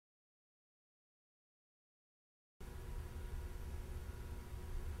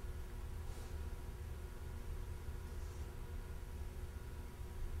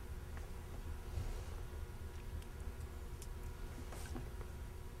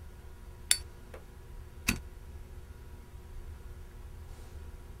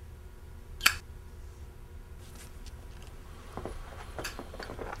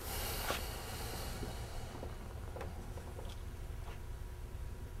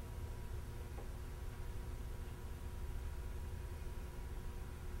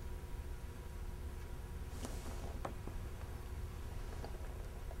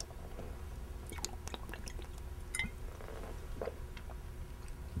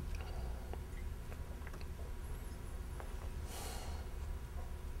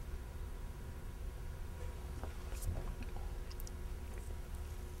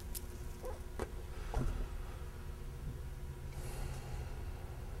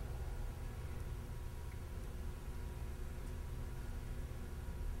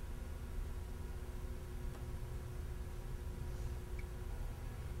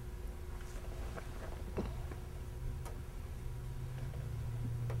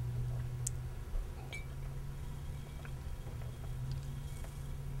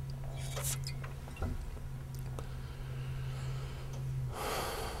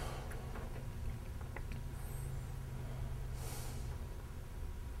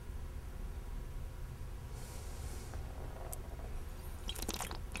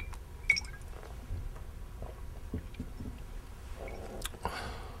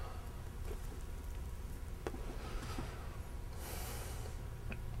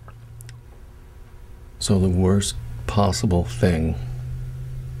So the worst possible thing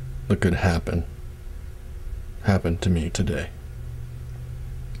that could happen happened to me today.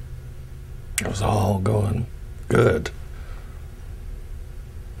 It was all going good.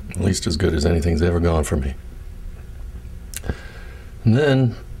 At least as good as anything's ever gone for me. And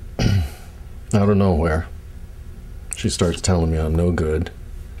then, out of nowhere, she starts telling me I'm no good,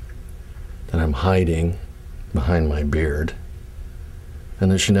 that I'm hiding behind my beard,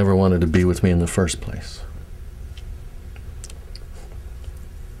 and that she never wanted to be with me in the first place.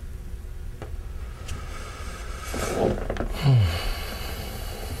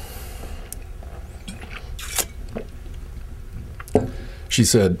 She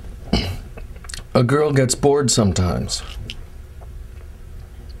said, a girl gets bored sometimes.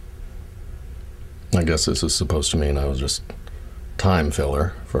 I guess this is supposed to mean I was just time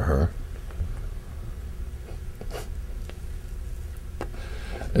filler for her.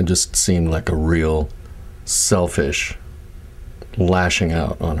 It just seemed like a real selfish lashing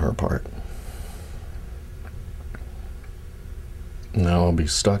out on her part. Now I'll be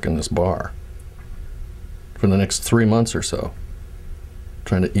stuck in this bar for the next 3 months or so,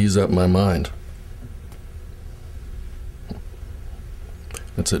 trying to ease up my mind.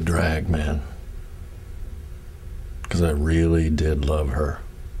 It's a drag, man. Because I really did love her.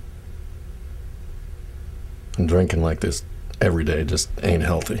 And drinking like this every day just ain't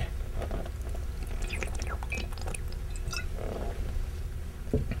healthy.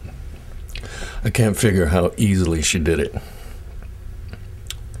 I can't figure how easily she did it.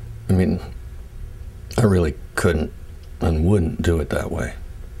 I mean, I really couldn't and wouldn't do it that way.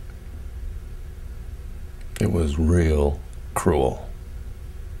 It was real cruel.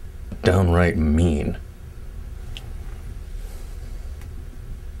 Downright mean.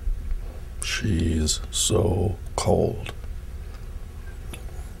 She's so cold.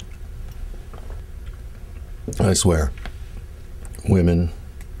 I swear, women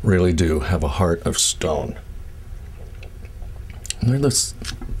really do have a heart of stone. They're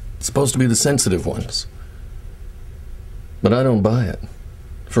supposed to be the sensitive ones. But I don't buy it.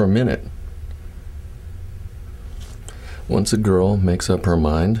 For a minute. Once a girl makes up her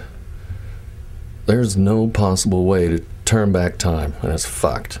mind, there's no possible way to turn back time, and it's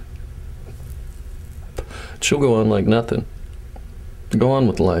fucked. She'll go on like nothing. Go on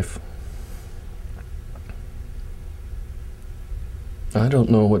with life. I don't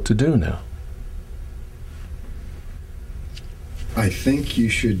know what to do now. I think you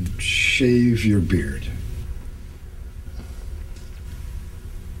should shave your beard.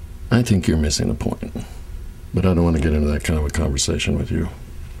 I think you're missing the point. But I don't want to get into that kind of a conversation with you.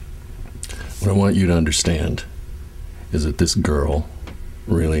 What I want you to understand is that this girl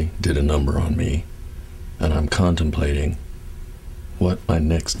really did a number on me, and I'm contemplating what my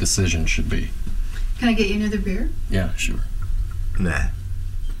next decision should be. Can I get you another beer? Yeah, sure. Nah.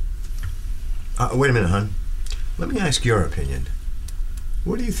 Wait a minute, hon. Let me ask your opinion.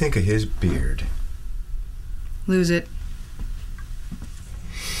 What do you think of his beard? Lose it.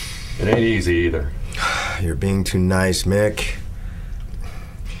 It ain't easy either. You're being too nice, Mick.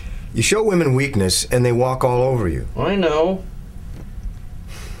 You show women weakness and they walk all over you. I know.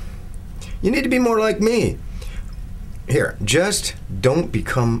 You need to be more like me. Here, just don't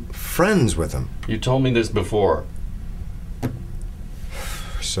become friends with them. You told me this before.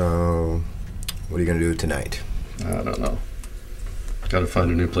 So, what are you gonna do tonight? I don't know. Gotta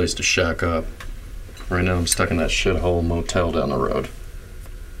find a new place to shack up. Right now I'm stuck in that shithole motel down the road.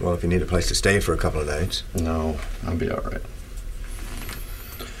 Well, if you need a place to stay for a couple of nights. No, I'll be alright.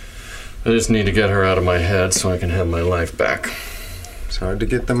 I just need to get her out of my head so I can have my life back. It's hard to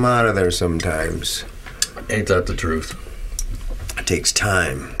get them out of there sometimes. Ain't that the truth? It takes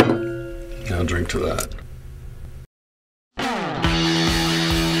time. I'll drink to that.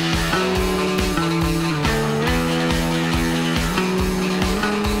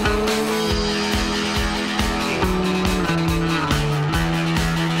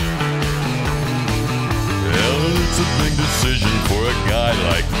 For a guy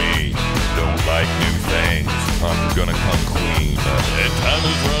like me, don't like new things, I'm gonna come clean. And time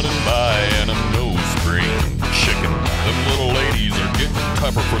is running by and I'm no spring chicken. Them little ladies are getting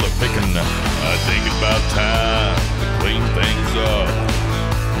tougher for the picking. I think it's about time to clean things up.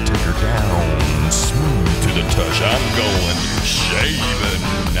 Take her down smooth to the touch. I'm going shaving.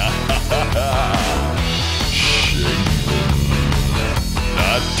 Shaving.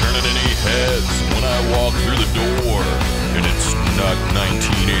 Not turning any heads when I walk through the door. And it's not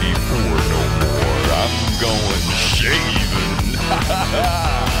 1984 no more. I'm going shaving.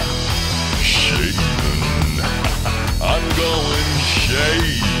 Shaving. I'm going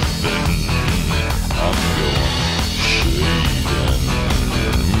shaving. I'm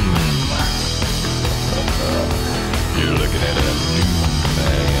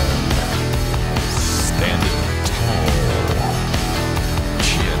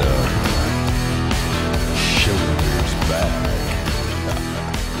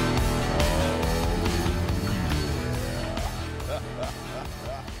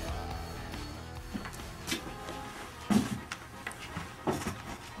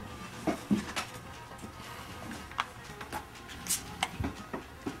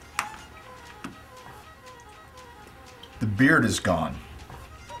beard is gone.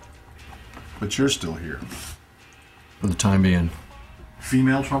 But you're still here. For the time being.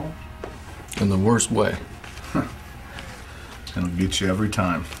 Female trouble? In the worst way. It'll get you every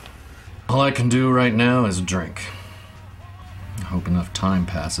time. All I can do right now is drink. I hope enough time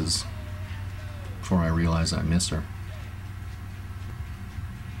passes before I realize I miss her.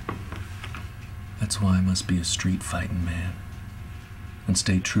 That's why I must be a street fighting man and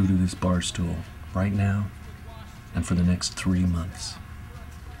stay true to this bar stool right now and for the next 3 months.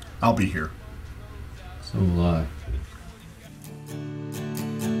 I'll be here. So will I.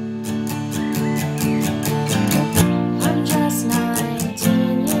 I'm just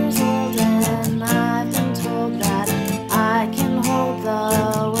 19 years old and I've been told that I can hold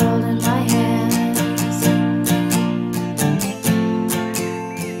the world in my hands.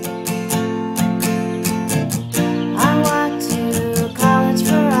 I walked to college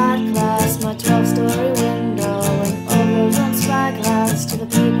for art class, my 12-story window and overrun spyglass to the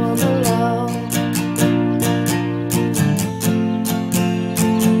people below.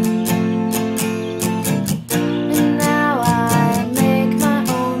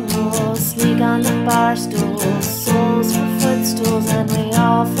 Barstool, souls for footstools, and we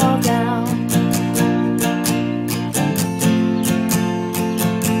all fall down.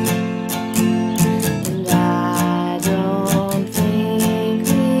 And I don't think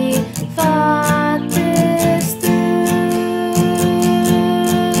we thought this through.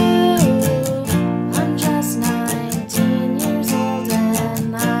 I'm just 19 years old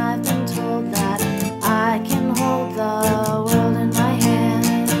and I've been told that I can hold the world in my hands.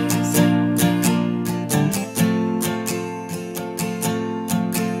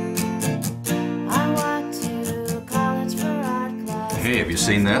 Hey, have you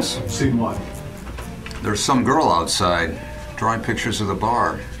seen this? Seen what? There's some girl outside drawing pictures of the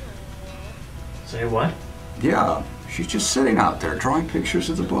bar. Say what? Yeah, she's just sitting out there drawing pictures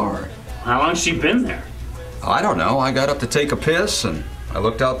of the bar. How long's she been there? I don't know. I got up to take a piss and I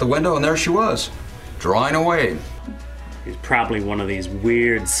looked out the window and there she was, drawing away. She's probably one of these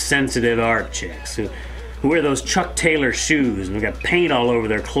weird, sensitive art chicks who wear those Chuck Taylor shoes and got paint all over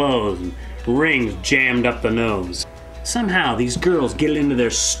their clothes and rings jammed up the nose. Somehow these girls get it into their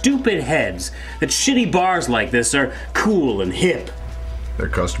stupid heads that shitty bars like this are cool and hip. They're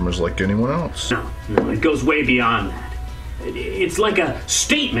customers like anyone else. No, it goes way beyond that. It's like a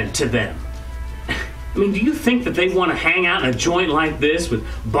statement to them. I mean, do you think that they want to hang out in a joint like this with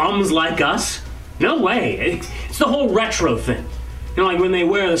bums like us? No way. It's the whole retro thing. You know, like when they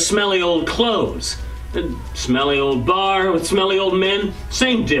wear the smelly old clothes. The smelly old bar with smelly old men,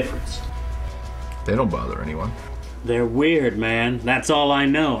 same difference. They don't bother anyone. They're weird, man. That's all I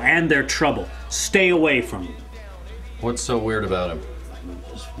know. And they're trouble. Stay away from them. What's so weird about him?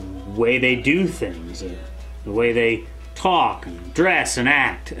 The way they do things. The way they talk and dress and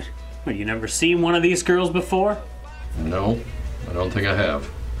act. What, you never seen one of these girls before? No, I don't think I have.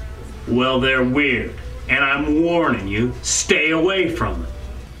 Well, they're weird. And I'm warning you, stay away from them.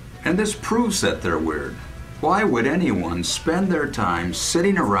 And this proves that they're weird. Why would anyone spend their time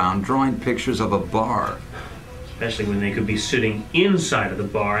sitting around drawing pictures of a bar? Especially when they could be sitting inside of the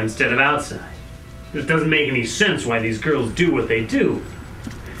bar instead of outside. It doesn't make any sense why these girls do what they do.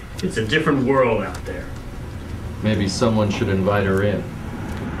 It's a different world out there. Maybe someone should invite her in.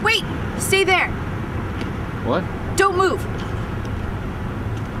 Wait! Stay there! What? Don't move!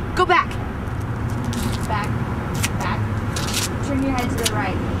 Go back! Back. Turn your head to the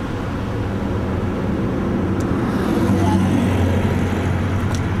right.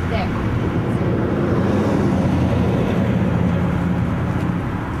 There.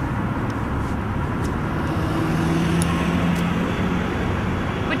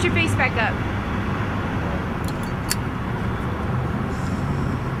 Put your face back up.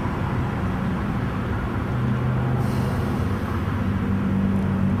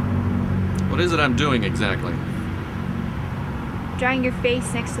 What is it I'm doing exactly? Drawing your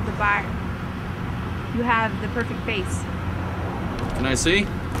face next to the bar. You have the perfect face. Can I see?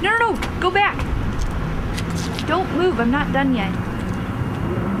 No, go back. Don't move, I'm not done yet.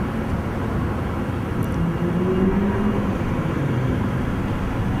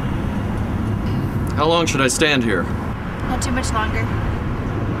 How long should I stand here? Not too much longer.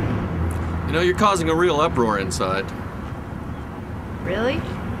 You know, you're causing a real uproar inside. Really?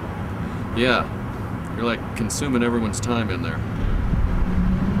 Yeah. You're like consuming everyone's time in there.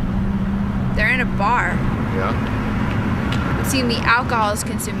 They're in a bar. Yeah? It seems the alcohol is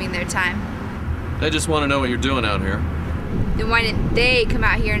consuming their time. They just want to know what you're doing out here. Then why didn't they come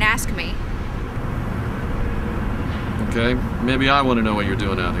out here and ask me? Okay, maybe I want to know what you're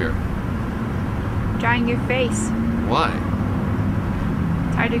doing out here. Drawing your face. Why?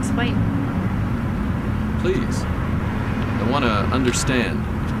 It's hard to explain. Please. I want to understand.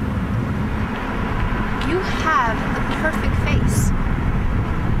 You have the perfect face.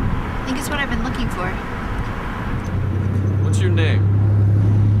 I think it's what I've been looking for. What's your name?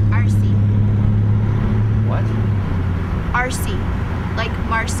 RC. What? RC. Like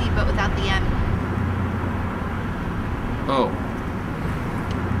Marcy, but without the M. Oh.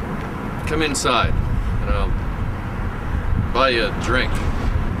 Come inside, and I'll buy you a drink.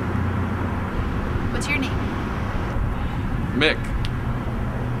 What's your name? Mick.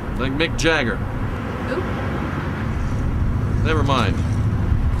 Like Mick Jagger. Who? Never mind.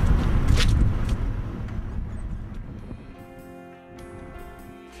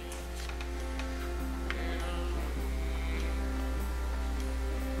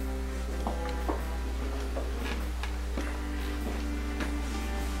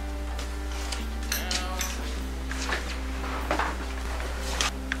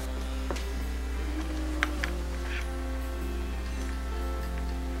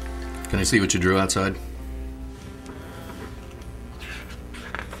 Can I see what you drew outside?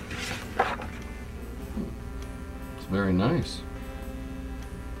 It's very nice.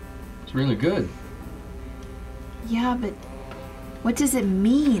 It's really good. Yeah, but what does it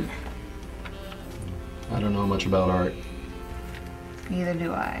mean? I don't know much about art. Neither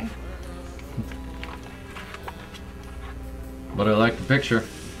do I. But I like the picture.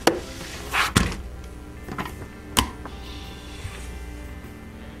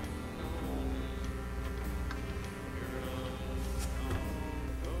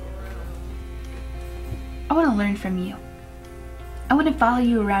 I want to learn from you. I want to follow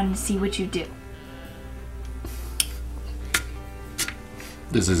you around and see what you do.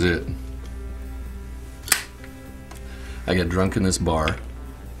 This is it. I get drunk in this bar,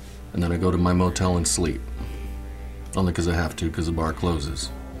 and then I go to my motel and sleep. Only because I have to, because the bar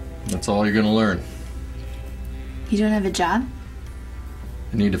closes. That's all you're gonna learn. You don't have a job?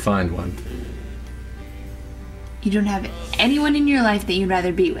 I need to find one. You don't have anyone in your life that you'd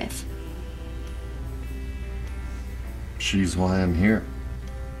rather be with? She's why I'm here.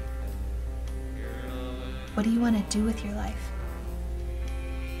 What do you want to do with your life?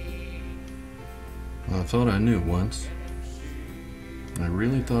 Well, I thought I knew once. I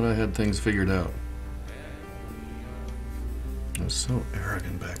really thought I had things figured out. I was so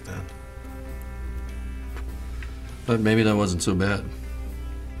arrogant back then. But maybe that wasn't so bad.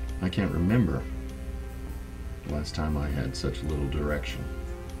 I can't remember the last time I had such little direction.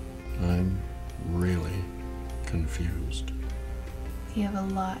 I'm really confused. You have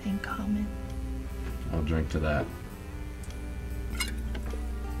a lot in common. I'll drink to that.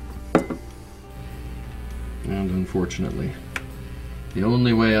 And unfortunately, the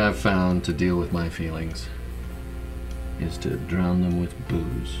only way I've found to deal with my feelings is to drown them with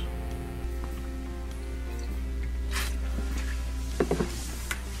booze.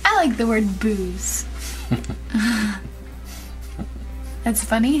 I like the word booze. That's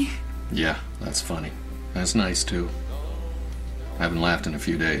funny? Yeah, that's funny. That's nice too. I haven't laughed in a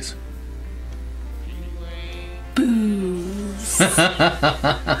few days. Booze.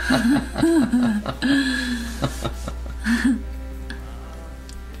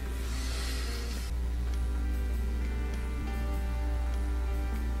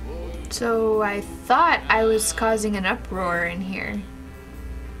 So I thought I was causing an uproar in here.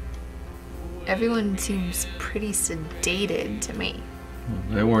 Everyone seems pretty sedated to me.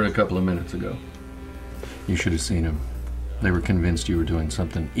 They weren't a couple of minutes ago. You should have seen them. They were convinced you were doing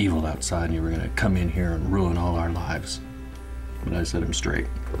something evil outside and you were going to come in here and ruin all our lives. But I set him straight.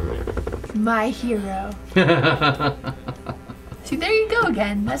 My hero. See, there you go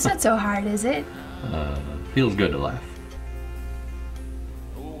again. That's not so hard, is it? Feels good to laugh.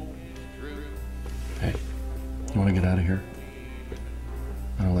 Hey, you want to get out of here?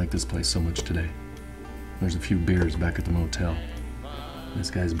 I don't like this place so much today. There's a few beers back at the motel. This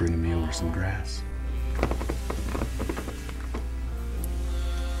guy's bringing me over some grass.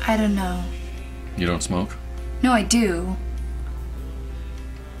 I don't know. You don't smoke? No, I do.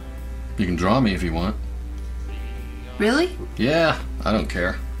 You can draw me if you want. Really? Yeah, I don't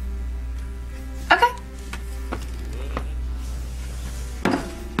care. Okay.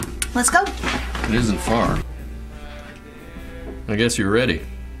 Let's go. It isn't far. I guess you're ready.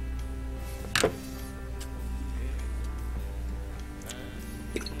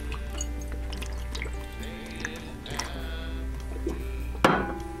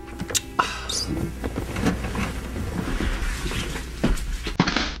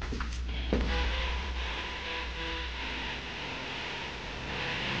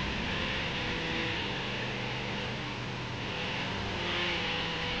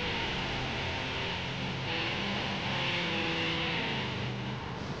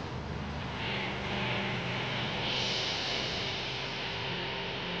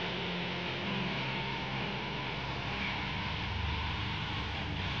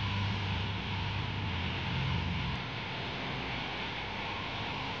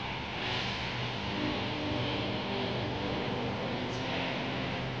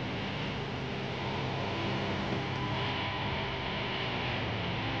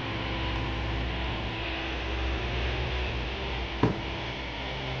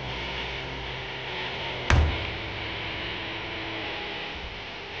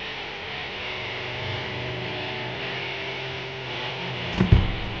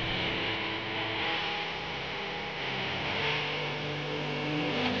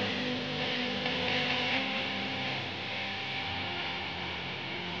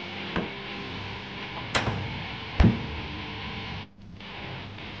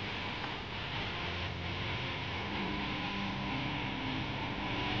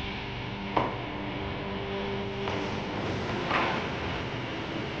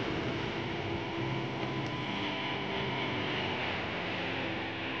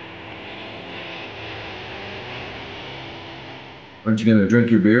 Aren't you gonna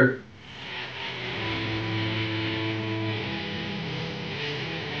drink your beer?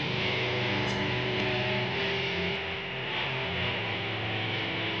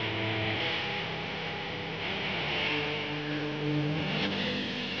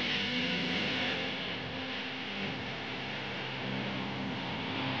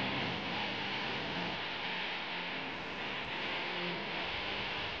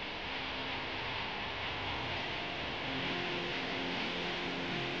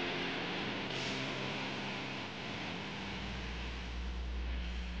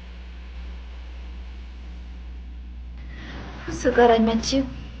 I'm so glad I met you.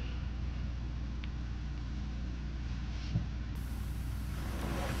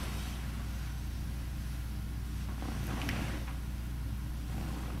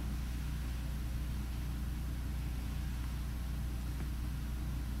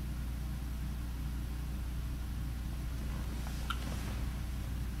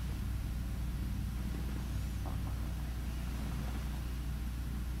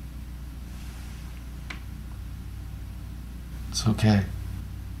 It's okay.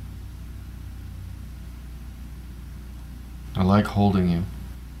 I like holding you.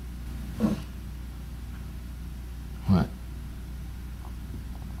 What?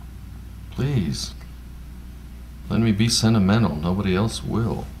 Please. Let me be sentimental. Nobody else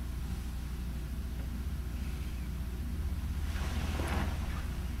will.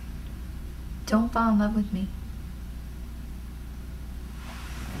 Don't fall in love with me.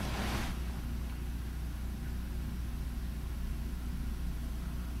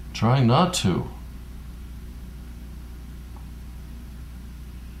 Trying not to.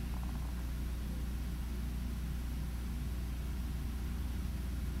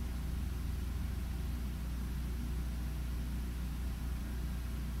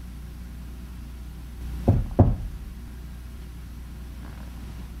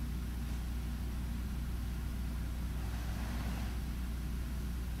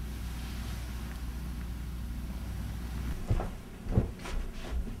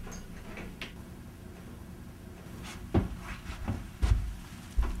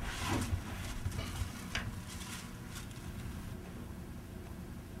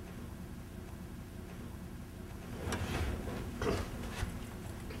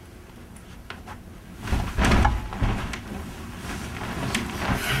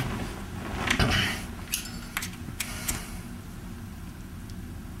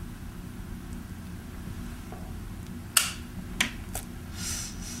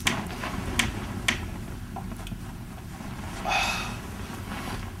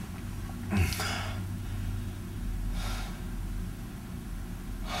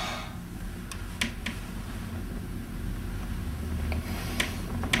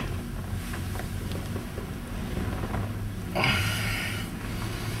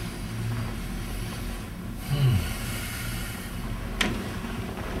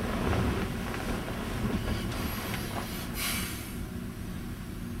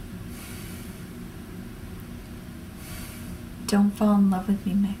 Don't fall in love with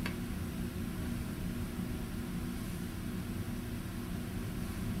me, Mick.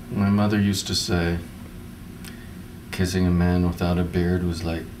 My mother used to say, kissing a man without a beard was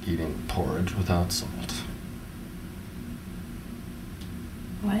like eating porridge without salt.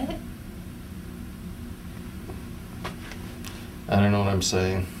 What? I don't know what I'm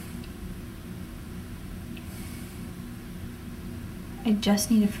saying. I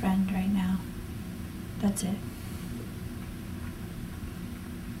just need a friend right now. That's it.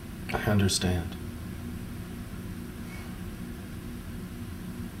 I understand.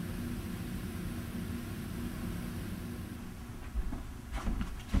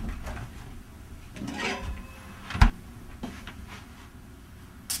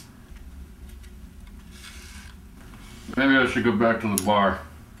 Maybe I should go back to the bar.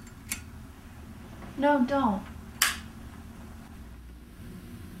 No, don't.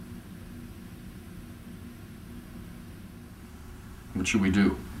 What should we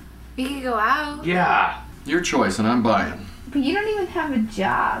do? We could go out. Yeah, your choice, and I'm buying. But you don't even have a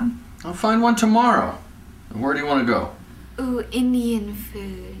job. I'll find one tomorrow. And where do you want to go? Ooh, Indian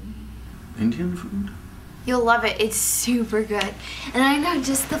food. Indian food? You'll love it. It's super good. And I know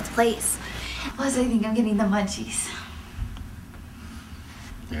just the place. Plus, I think I'm getting the munchies.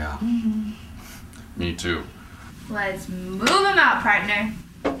 Yeah. Mm-hmm. Me too. Let's move them out, partner.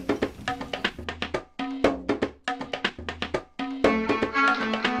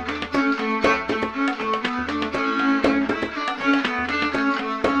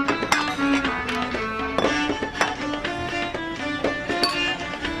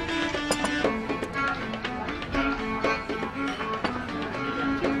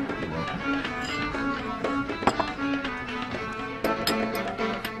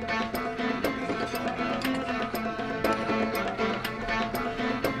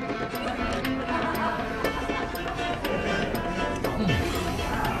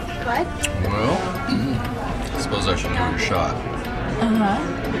 What? Well, I suppose I should give it a shot. Uh-huh.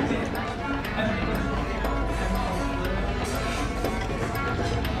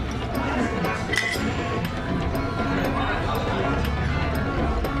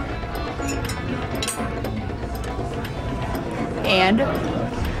 And?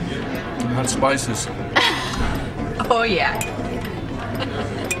 Hot spices. Oh, yeah.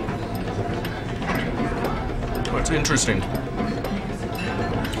 It's interesting.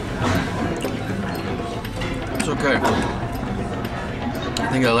 It's okay. I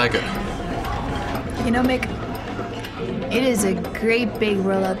think I like it. You know, Mick, it is a great big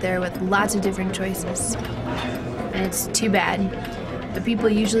world out there with lots of different choices. And it's too bad. But people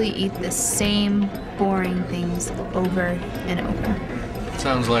usually eat the same boring things over and over.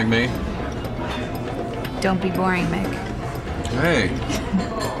 Sounds like me. Don't be boring, Mick. Hey,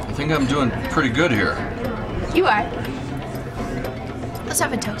 I think I'm doing pretty good here. You are. Let's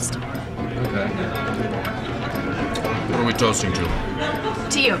have a toast. Okay. What are we toasting to?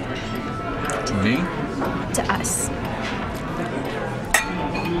 To you. To me? To us.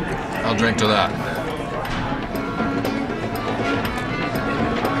 I'll drink to that.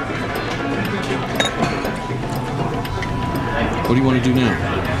 What do you want to do now?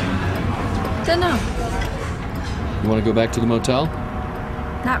 Don't know. You want to go back to the motel?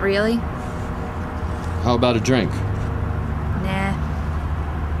 Not really. How about a drink? Nah.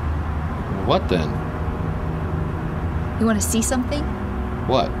 What then? You want to see something?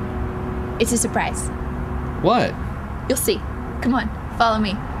 What? It's a surprise. What? You'll see. Come on, follow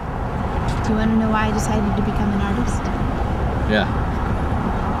me. Do you want to know why I decided to become an artist? Yeah.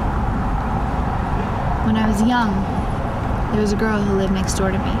 When I was young, there was a girl who lived next door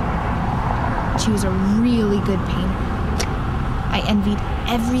to me. She was a really good painter. I envied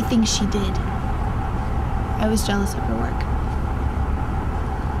everything she did. I was jealous of her work.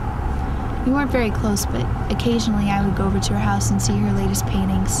 We weren't very close, but occasionally I would go over to her house and see her latest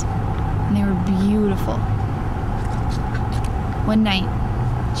paintings, and they were beautiful. One night,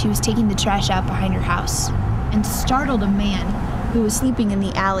 she was taking the trash out behind her house and startled a man who was sleeping in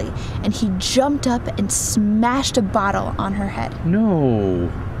the alley, and he jumped up and smashed a bottle on her head. No.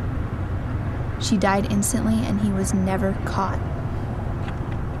 She died instantly, and he was never caught.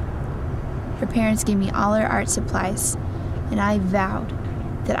 Her parents gave me all her art supplies, and I vowed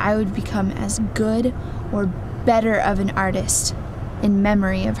that I would become as good or better of an artist in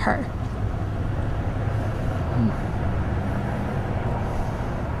memory of her.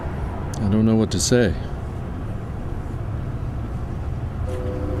 I don't know what to say.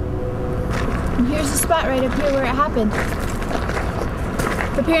 And here's the spot right up here where it happened.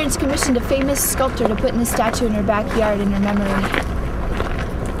 Her parents commissioned a famous sculptor to put in a statue in her backyard in her memory.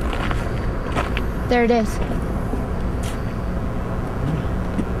 There it is.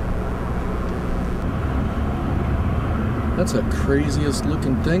 That's the craziest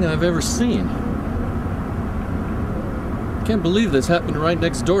looking thing I've ever seen. I can't believe this happened right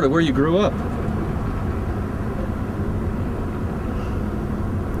next door to where you grew up.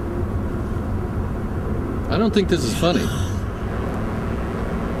 I don't think this is funny.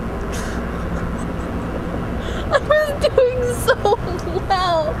 I was doing so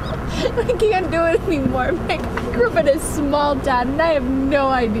well. I can't do it anymore. I grew up in a small town, and I have no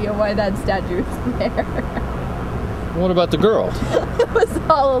idea why that statue is there. What about the girl? It was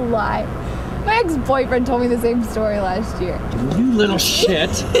all a lie. My ex-boyfriend told me the same story last year. You little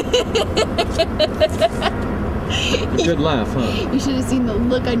shit. Good laugh, huh? You should have seen the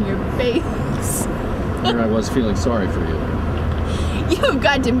look on your face. Here I was feeling sorry for you. You've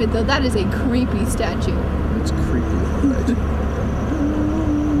got to admit, though, that is a creepy statue. It's creepy, all right.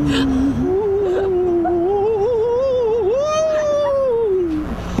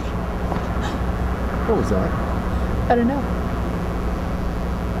 What was that? I don't know.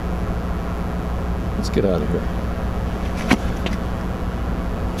 Let's get out of here.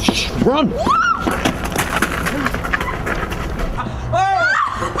 Shh, run!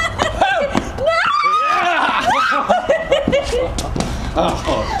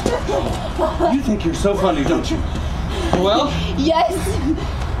 You think you're so funny, don't you? Well? Yes.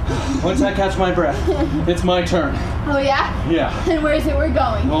 Once I catch my breath, it's my turn. Oh, yeah? Yeah. And where is it we're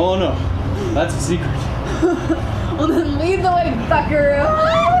going? Oh, no. That's a secret. Well, then lead the way, buckaroo.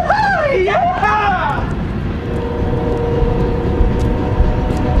 Yeah!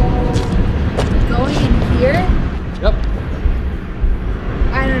 Going in here? Yep.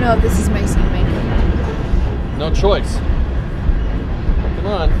 I don't know if this is my scene, Mike. No choice. Come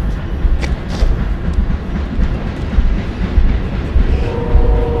on.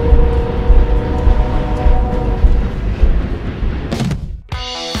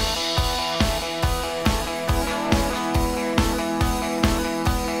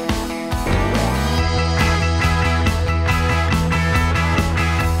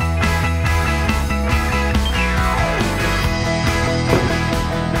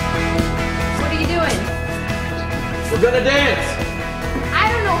 We're gonna dance. I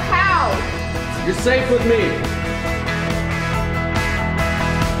don't know how. You're safe with me.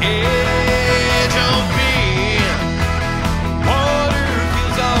 Edge on me, water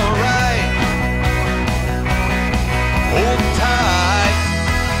feels alright. Hold tight,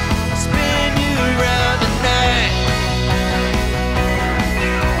 spin you around tonight.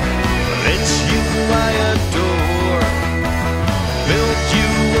 Let you I adore, build you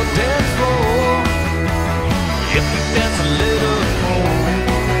a dance floor. If you dance a little more.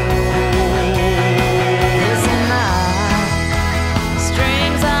 Listen up,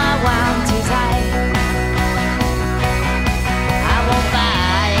 strings are wound too tight. I won't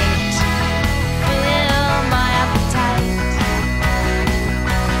bite, fill my appetite.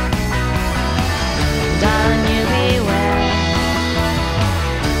 Darling, you beware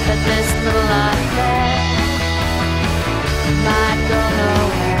that this little affair might go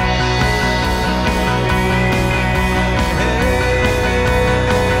nowhere.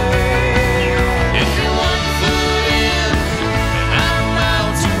 If you're 1 foot in, I'm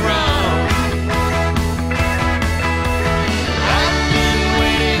out to run. I've been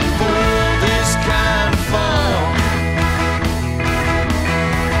waiting for this kind of fun.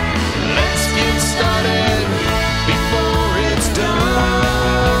 Let's get started before it's done.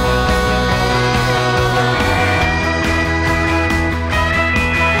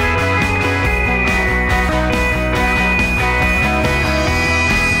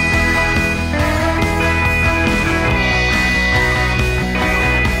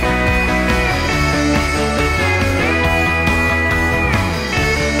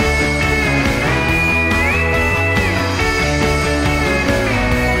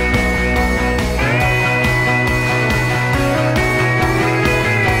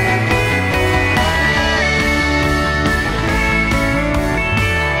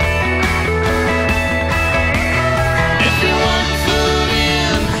 If you're 1 foot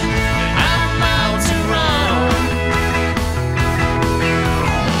in, I'm out to run.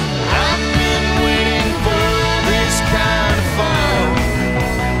 I've been waiting for this kind of fun.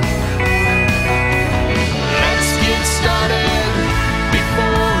 Let's get started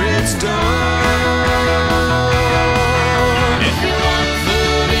before it's done. If you're 1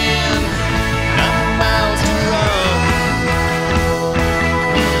 foot in, I'm out to run.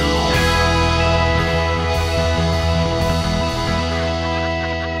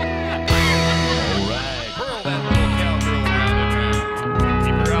 Alright, whirl that little cowgirl round and round.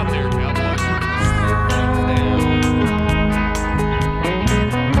 Keep her out there, cowboy. Slow things down.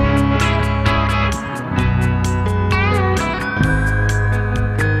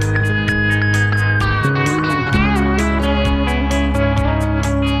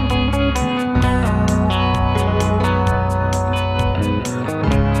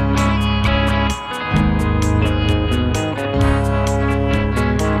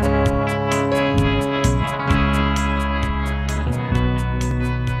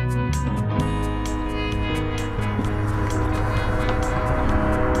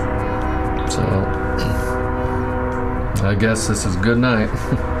 So, I guess this is good night.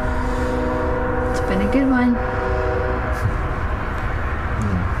 It's been a good one.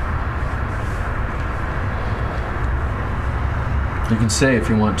 You can stay if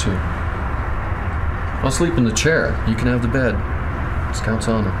you want to. I'll sleep in the chair. You can have the bed. Scout's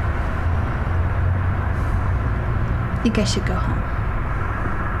honor. I think I should go home.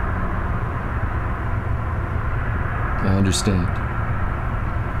 I understand.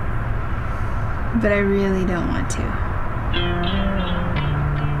 But I really don't want to.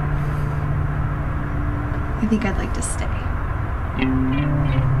 I think I'd like to stay.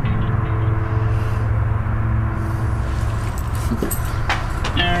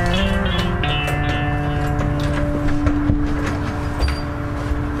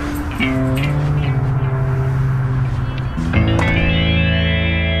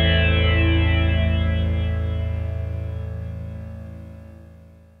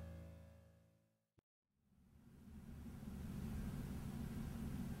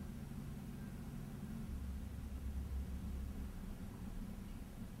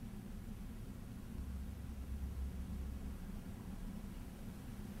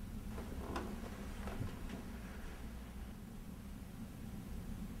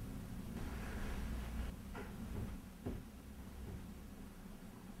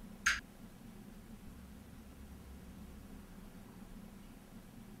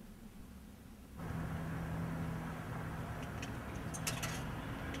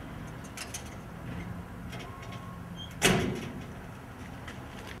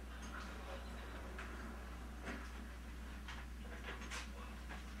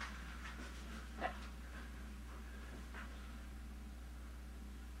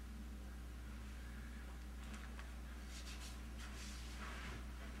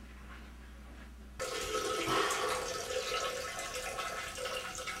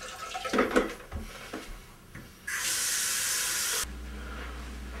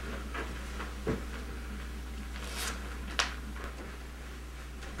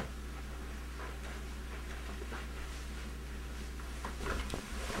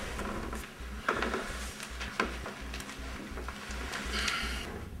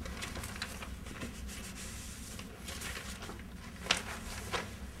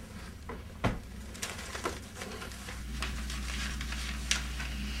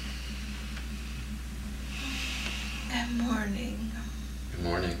 Morning. Good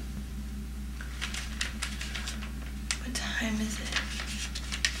morning. What time is it?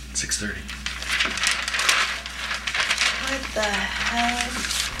 6:30. What the heck?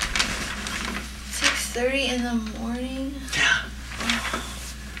 6:30 in the morning? Yeah. Oh.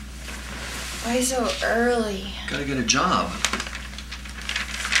 Why so early? Gotta get a job.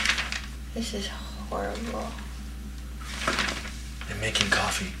 This is horrible. I'm making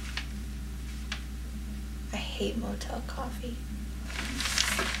coffee. I hate motel coffee.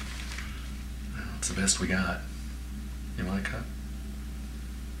 It's the best we got. You want a cup?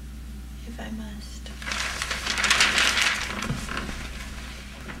 If I must.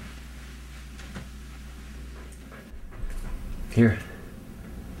 Here.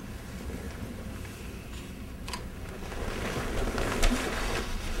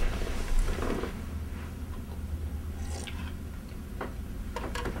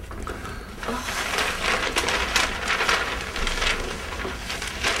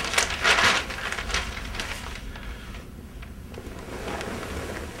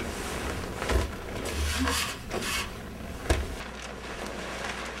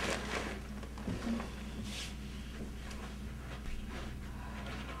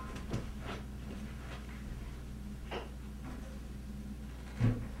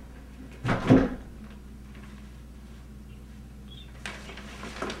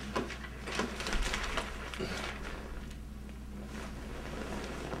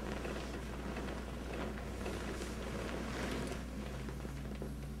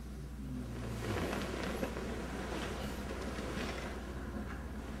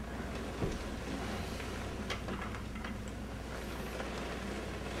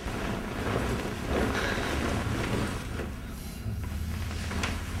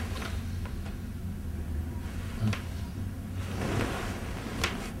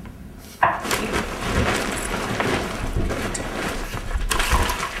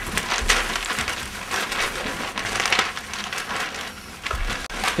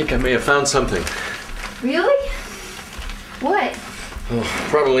 I think I may have found something. Really? What? Oh,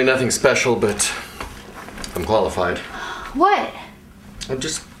 probably nothing special, but I'm qualified. What?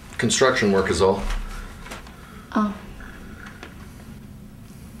 Just construction work is all. Oh.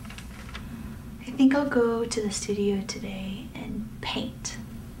 I think I'll go to the studio today and paint.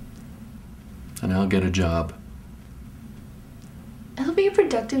 And I'll get a job. It'll be a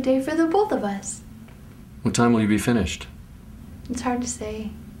productive day for the both of us. What time will you be finished? It's hard to say.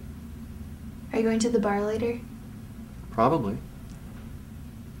 Are you going to the bar later? Probably.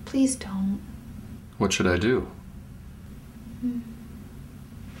 Please don't. What should I do?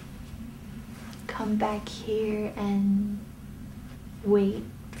 Come back here and wait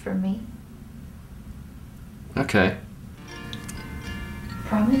for me. Okay.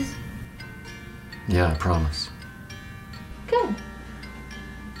 Promise? Yeah, I promise. Good.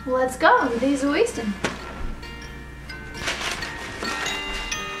 Let's go. The day's wasting.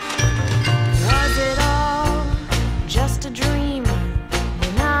 Was it all just a dream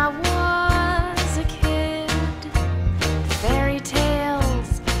when I was a kid? Fairy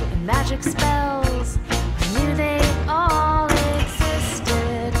tales and magic spells, I knew they all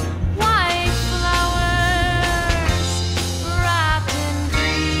existed. White flowers wrapped in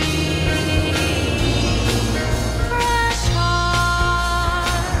green, fresh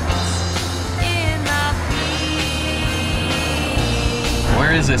hearts in the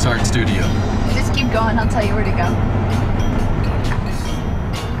Where is this art studio? Just keep going. I'll tell you where to go.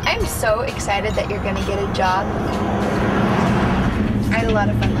 I'm so excited that you're going to get a job. I had a lot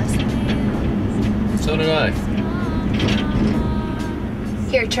of fun last night. So did I.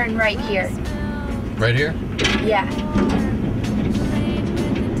 Here, turn right here. Right here? Yeah.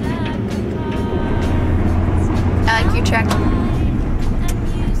 I like your truck.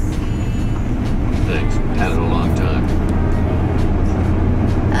 Thanks. Had it a long time.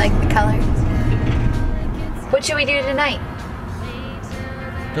 I like the color. What should we do tonight?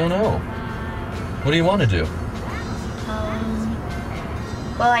 Don't know. What do you want to do?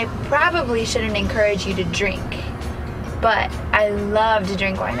 Well, I probably shouldn't encourage you to drink, but I love to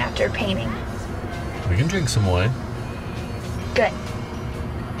drink wine after painting. We can drink some wine. Good.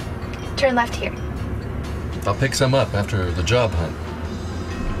 Turn left here. I'll pick some up after the job hunt.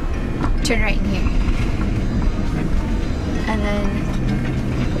 Turn right in here. And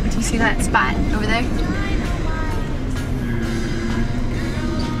then, do you see that spot over there?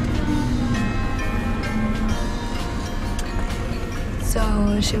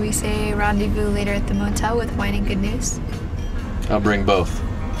 So, should we say rendezvous later at the motel with wine and good news? I'll bring both.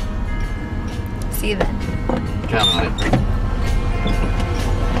 See you then. Count on it.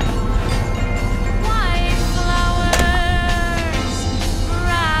 white flowers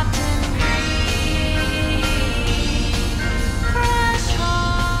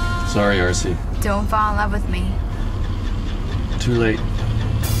Sorry, RC. Don't fall in love with me. Too late.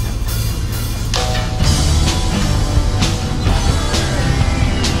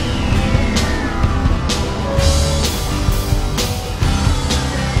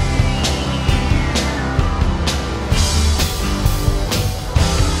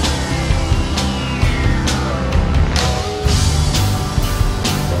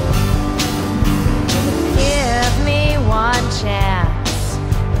 Give me one chance.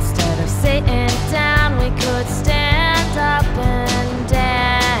 Instead of sitting down, we could stand up and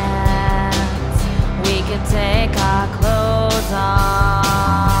dance. We could take our clothes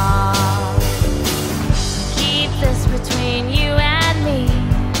off. Keep this between you and me,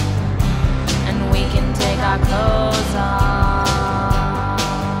 and we can take our clothes off.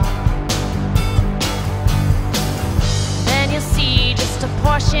 Then you'll see just a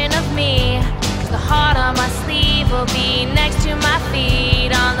portion of me. The heart on my sleeve will be next to my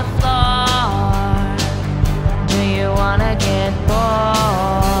feet on the floor. Do you wanna get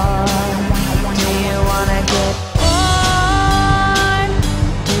bored? Do you wanna get bored?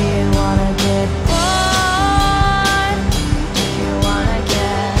 Do you wanna get bored? Do you wanna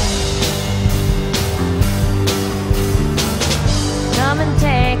get? Come and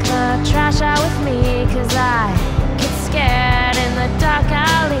take the trash out with me, 'cause I get scared in the dark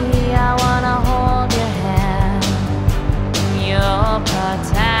alley. I wanna hold your hand, and you'll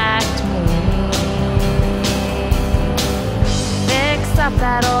protect me. Fix up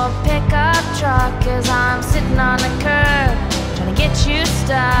that old pickup truck, 'cause I'm sitting on the curb, trying to get you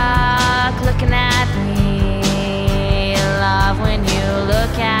stuck, looking at me. Love when you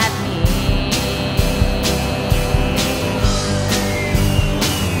look at me.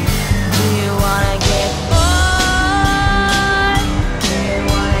 Do you wanna get bored? Do you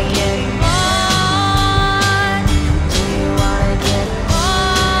wanna get bored? Do you wanna get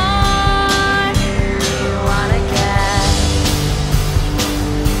bored? Do you wanna get?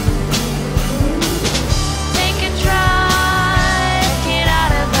 Take a drive, get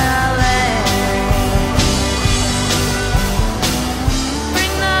out of LA.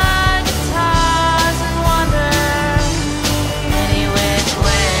 Bring the guitars and wander any which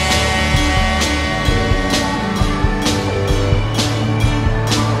way.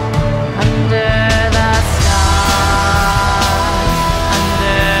 Under the stars,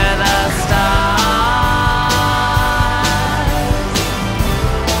 under the stars.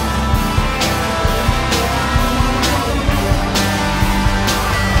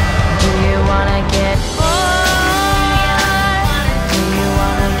 Do you wanna get bored? Do you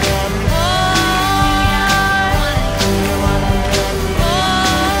wanna get bored? Do you wanna get bored?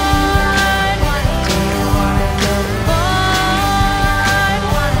 Do you wanna get bored?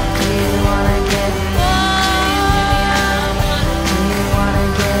 Do you wanna get bored? Do you wanna get bored? Do you wanna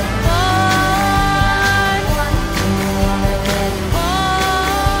get bored?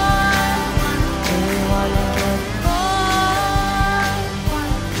 Do you wanna get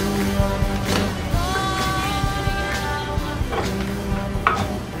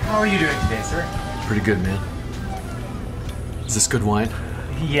How are you doing today, sir? Pretty good, man. Is this good wine?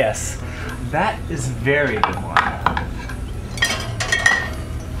 Yes, that is very good wine.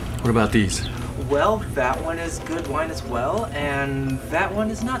 What about these? Well, that one is good wine as well, and that one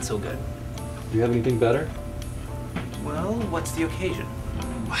is not so good. Do you have anything better? Well, what's the occasion?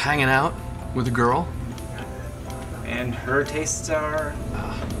 Hanging out with a girl. And her tastes are...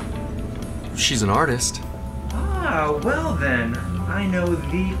 She's an artist. Ah, well then, I know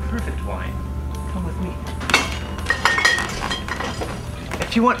the perfect wine. Come with me.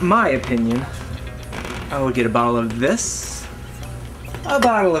 If you want my opinion, I would get a bottle of this, a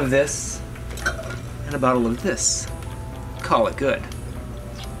bottle of this, and a bottle of this. Call it good.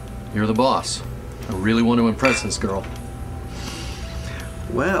 You're the boss. I really want to impress this girl.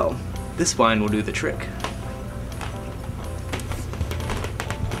 Well, this wine will do the trick.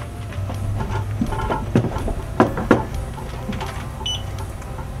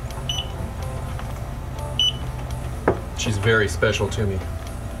 She's very special to me.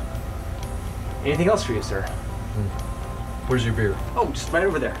 Anything else for you, sir? Where's your beer? Oh, just right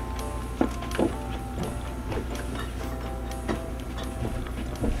over there.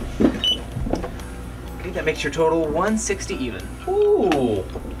 Okay, that makes your total 160 even. Ooh,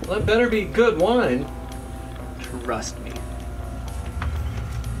 that better be good wine. Trust me.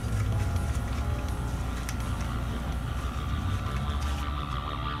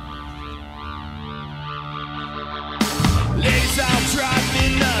 Ladies all drive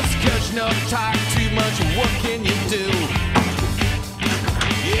me nuts, 'cause you know talk too much, what can you do?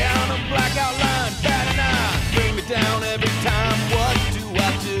 Yeah, on a blackout line, bad enough, bring me down every time, what do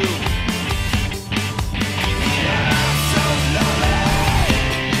I do?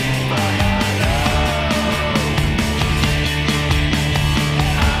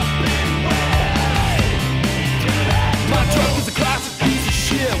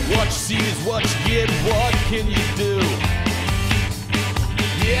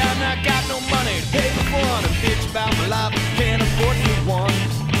 about my life, can't afford to move on.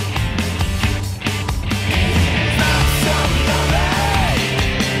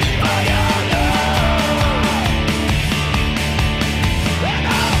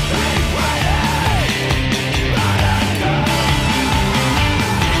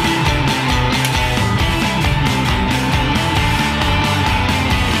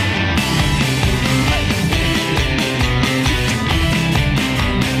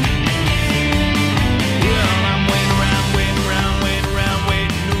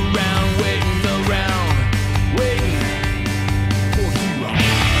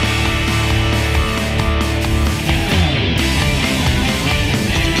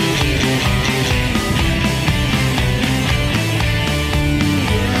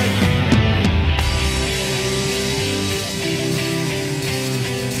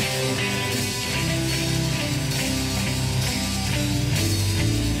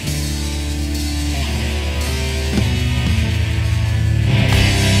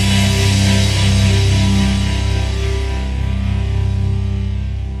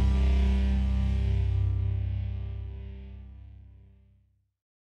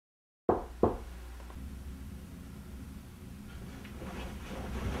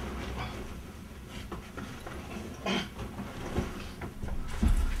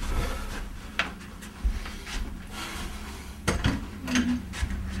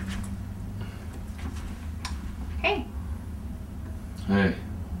 Hey.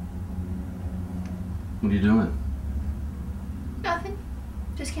 What are you doing? Nothing.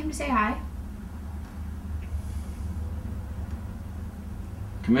 Just came to say hi.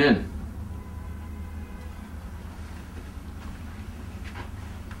 Come in.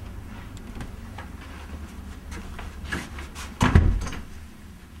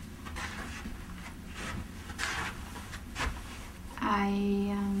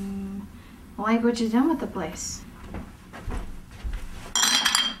 I like what you've done with the place.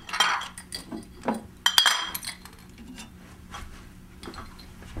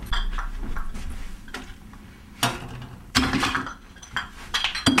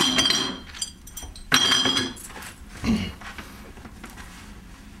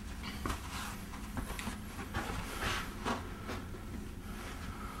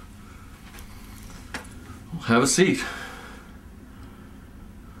 Have a seat.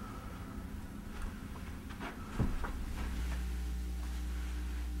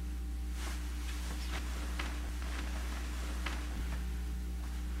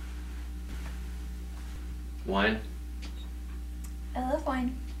 Wine? I love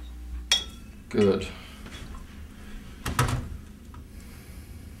wine. Good.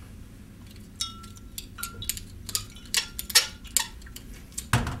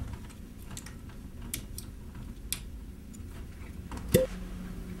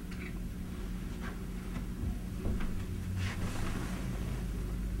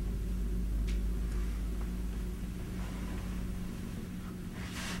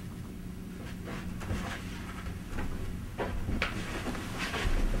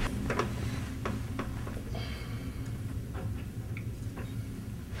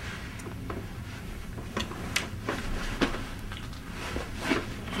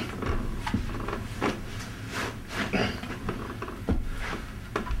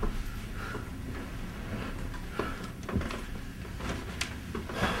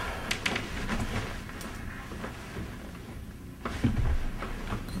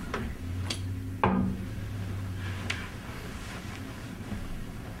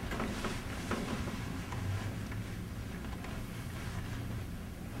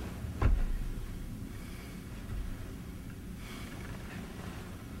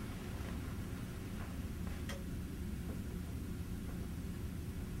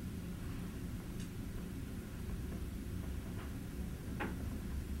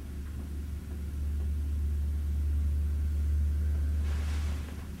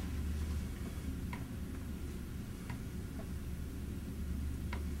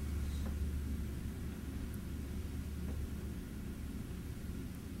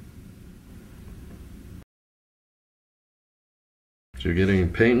 Did you get any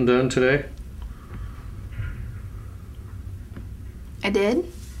painting done today? I did?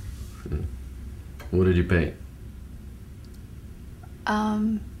 What did you paint?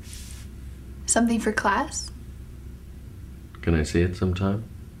 Something for class? Can I see it sometime?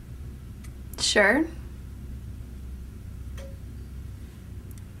 Sure.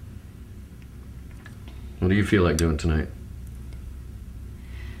 What do you feel like doing tonight?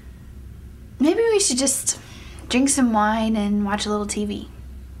 Maybe we should just drink some wine and watch a little TV.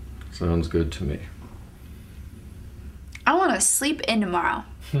 Sounds good to me. I want to sleep in tomorrow.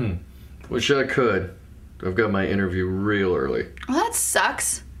 Wish I could. I've got my interview real early. Well, that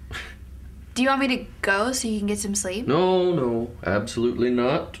sucks. Do you want me to go so you can get some sleep? No, absolutely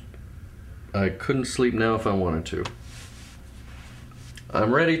not. I couldn't sleep now if I wanted to.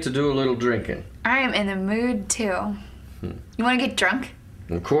 I'm ready to do a little drinking. I am in the mood too. You want to get drunk?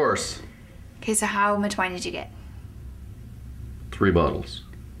 Of course. Okay, so how much wine did you get? 3 bottles.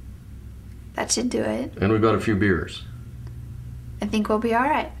 That should do it. And we've got a few beers. I think we'll be all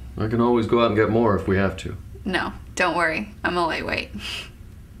right. I can always go out and get more if we have to. No, don't worry. I'm a lightweight.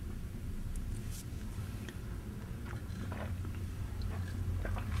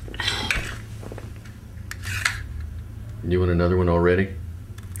 You want another one already?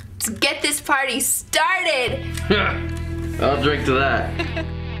 Let's get this party started! I'll drink to that.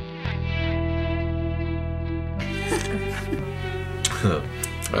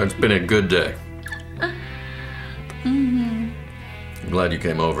 It's been a good day. I'm glad you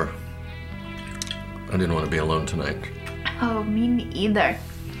came over. I didn't want to be alone tonight. Oh, me either.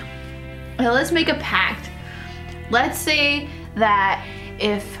 Well, let's make a pact. Let's say that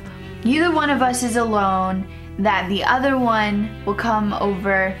if either one of us is alone, that the other one will come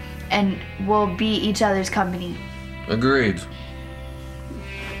over and we'll be each other's company. Agreed.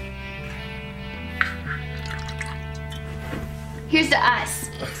 Here's to us.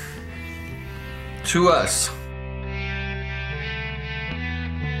 To us.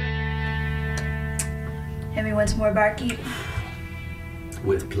 Have me once more, barkeep.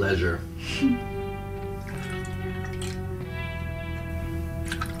 With pleasure.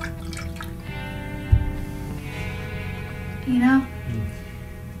 You know,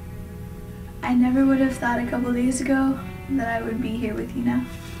 I never would have thought a couple days ago that I would be here with you now.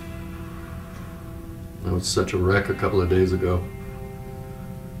 I was such a wreck a couple of days ago.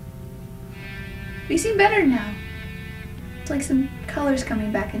 You seem better now. It's like some colors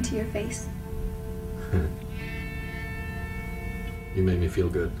coming back into your face. You made me feel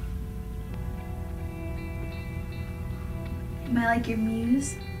good. Am I like your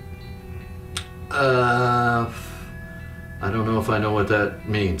muse? I don't know if I know what that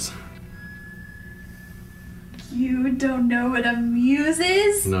means. You don't know what a muse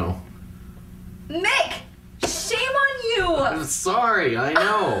is? No. Mick! Shame on you! I'm sorry, I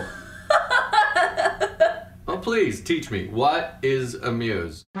know. Oh, please, teach me. What is a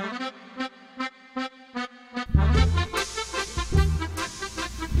muse? A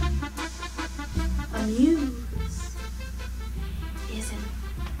muse is an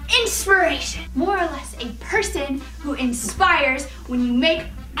inspiration. More or less a person who inspires when you make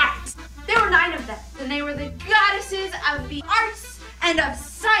art. There were 9 of them, and they were the goddesses of the arts and of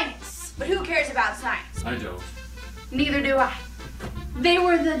science. But who cares about science? I don't. Neither do I. They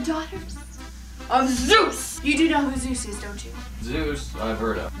were the daughters of Zeus. You do know who Zeus is, don't you? Zeus, I've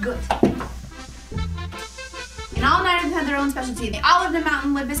heard of. Good. And all 9 of them had their own specialty. They all lived in Mount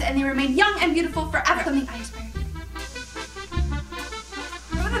Olympus, and they remained young and beautiful forever. Something I aspire to.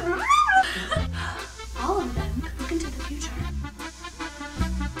 All of them could look into the future.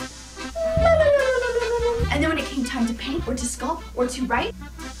 And then when it came time to paint, or to sculpt, or to write,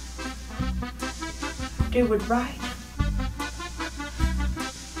 they would write.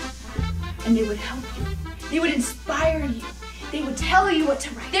 And they would help you. They would inspire you. They would tell you what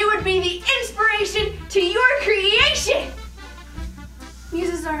to write. They would be the inspiration to your creation.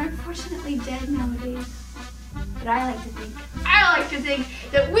 Muses are unfortunately dead nowadays. But I like to think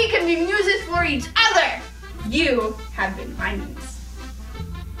that we can be muses for each other. You have been my muse.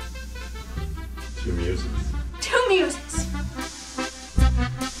 2 muses. 2 muses.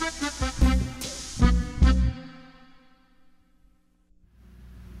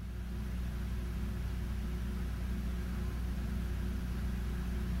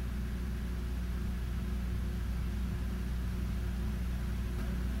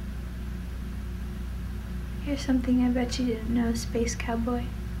 Here's something I bet you didn't know, Space Cowboy.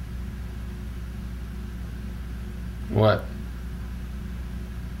 What?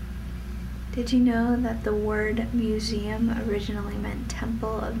 Did you know that the word museum originally meant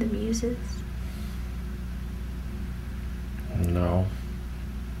Temple of the Muses? No,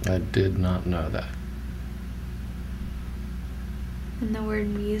 I did not know that. And the word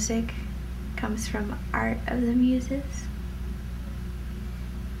music comes from art of the muses?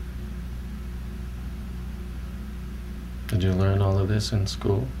 Did you learn all of this in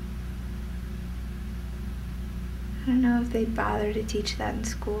school? I don't know if they'd bother to teach that in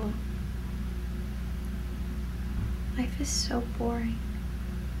school. Life is so boring.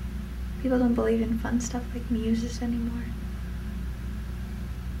 People don't believe in fun stuff like muses anymore.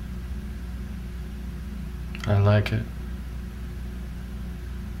 I like it.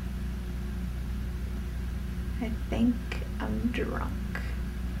 I think I'm drunk.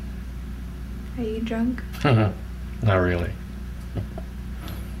 Are you drunk? Not really.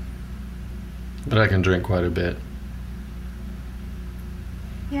 But I can drink quite a bit.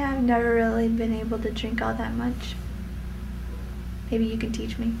 Yeah, I've never really been able to drink all that much. Maybe you can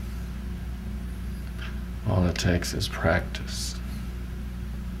teach me. All it takes is practice.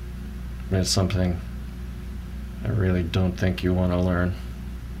 It's something I really don't think you want to learn.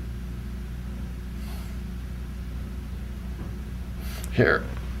 Here.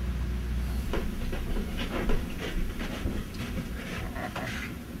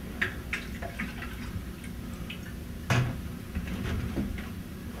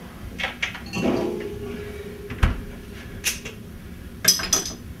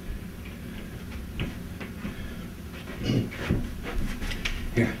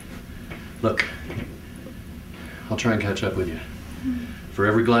 Here. Look. I'll try and catch up with you. For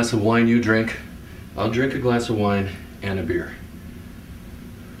every glass of wine you drink, I'll drink a glass of wine and a beer.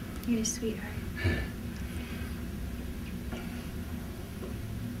 You're a sweetheart.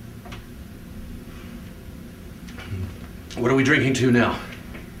 What are we drinking to now?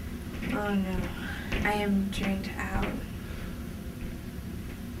 Oh no, I am drinked out.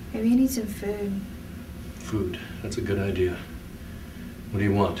 Maybe I need some food. Food. That's a good idea. What do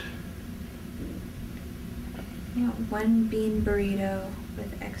you want? You know, 1 bean burrito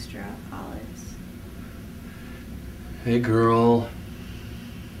with extra olives. Hey girl.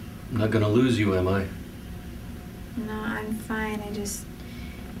 I'm not gonna lose you, am I? No, I'm fine. I just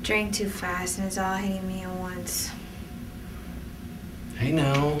drank too fast and it's all hitting me at once. Hey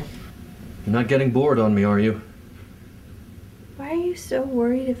now. You're not getting bored on me, are you? Why are you so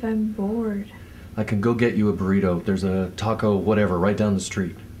worried if I'm bored? I can go get you a burrito. There's a taco, whatever, right down the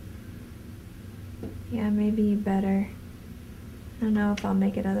street. Yeah, maybe you better. I don't know if I'll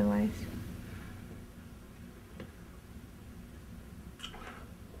make it otherwise.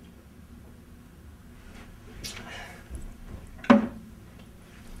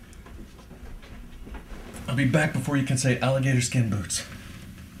 I'll be back before you can say alligator skin boots.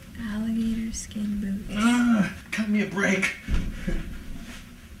 Alligator skin boots. Cut me a break.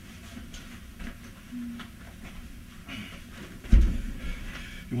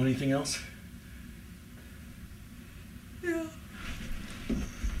 You want anything else? Yeah.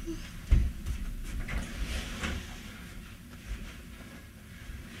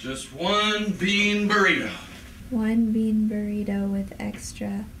 Just 1 bean burrito. 1 bean burrito with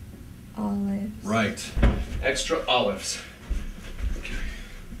extra olives. Right. Extra olives. Okay.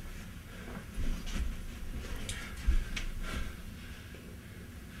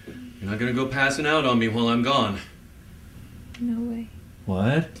 You're not gonna go passing out on me while I'm gone. No way.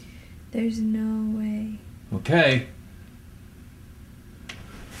 What? There's no way. Okay.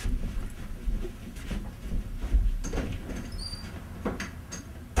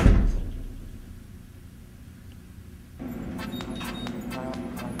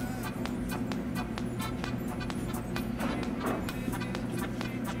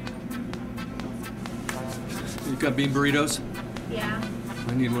 You got bean burritos? Yeah.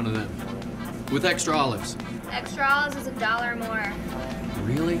 I need one of them. With extra olives. Extra olives is $1 more.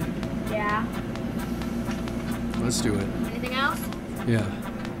 Really? Yeah. Let's do it. Anything else? Yeah.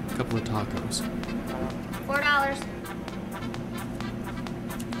 A couple of tacos. $4.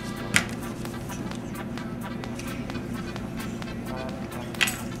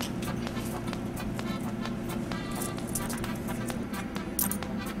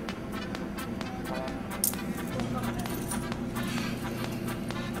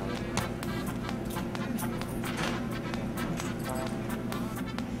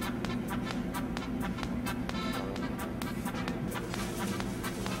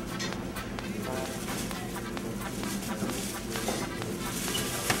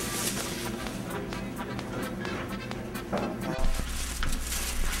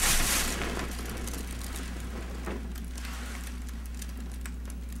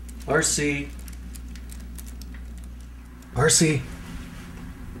 RC. RC.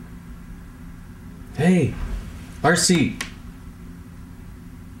 Hey, RC.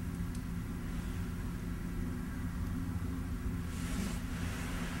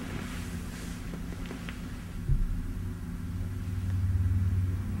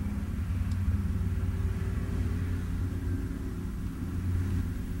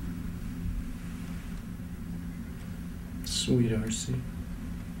 Sweet RC.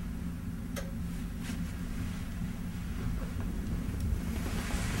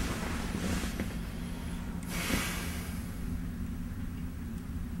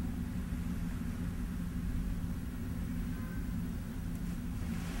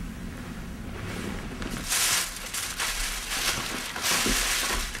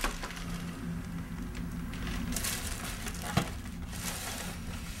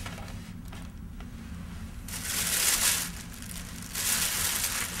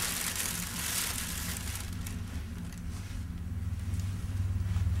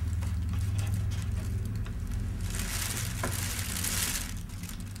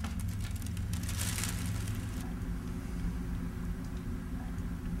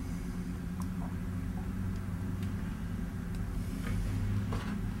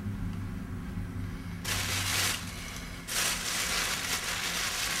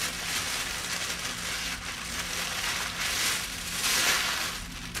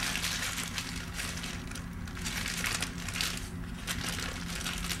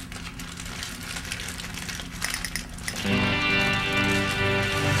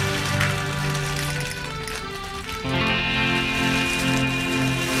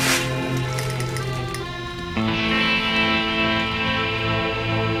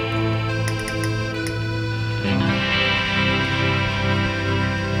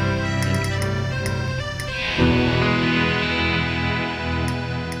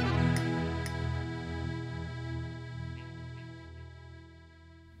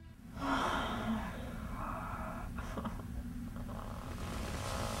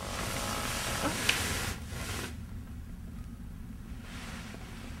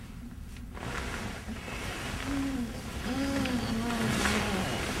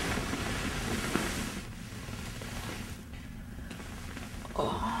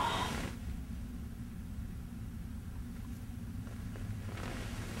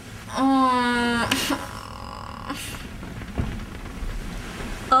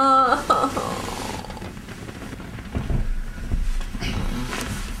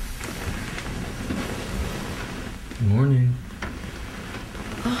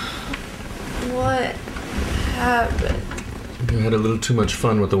 What happened? You had a little too much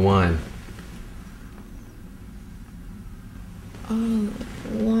fun with the wine. Oh,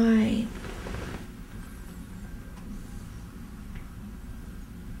 wine.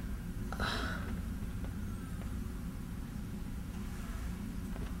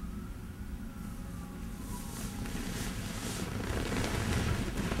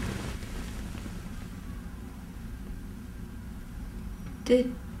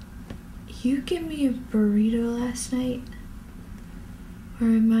 Did you give me a burrito last night? Or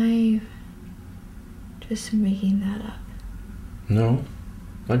am I just making that up? No,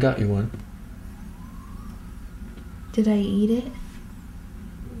 I got you one. Did I eat it?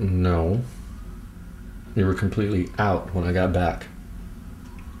 No. You were completely out when I got back.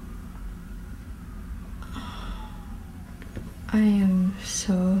 I am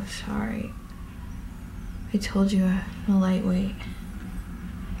so sorry. I told you I'm a lightweight.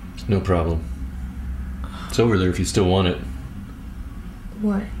 No problem. It's over there if you still want it.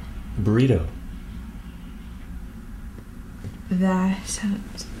 What? A burrito. That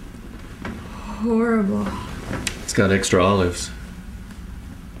sounds horrible. It's got extra olives.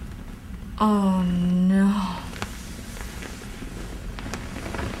 Oh no.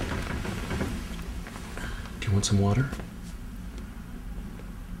 Do you want some water?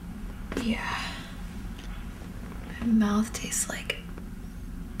 Yeah. My mouth tastes like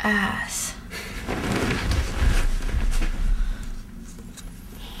ass.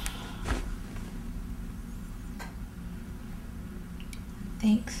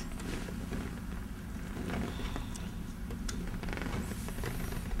 Thanks.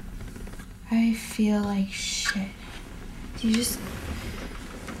 I feel like shit. Do you just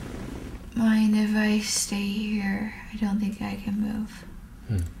mind if I stay here? I don't think I can move.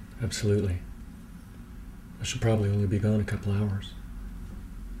 Absolutely. I should probably only be gone a couple hours.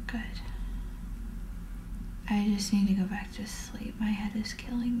 Good. I just need to go back to sleep. My head is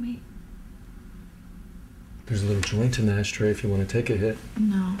killing me. There's a little joint in the ashtray if you want to take a hit.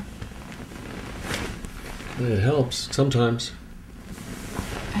 No. It helps sometimes.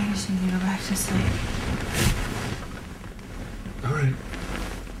 I just need to go back to sleep. All right.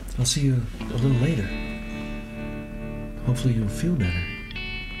 I'll see you a little later. Hopefully you'll feel better.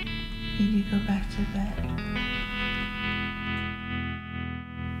 Need to go back to bed.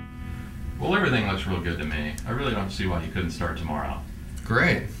 Well, everything looks real good to me. I really don't see why you couldn't start tomorrow.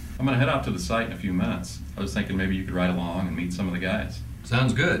 Great. I'm gonna head out to the site in a few minutes. I was thinking maybe you could ride along and meet some of the guys.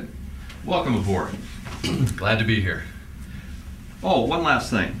 Sounds good. Welcome aboard. Glad to be here. Oh, one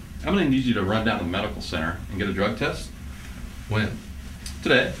last thing. I'm gonna need you to run down to the medical center and get a drug test. When?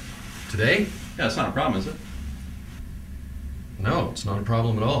 Today. Today? Yeah, it's not a problem, is it? No, it's not a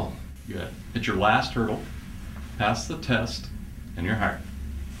problem at all. Good. It's your last hurdle. Pass the test, and you're hired.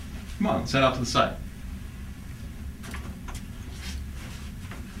 Come on, let's head out to the site.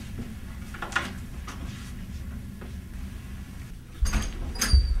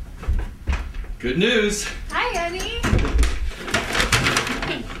 Good news. Hi, honey.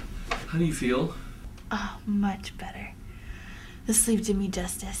 How do you feel? Oh, much better. The sleep did me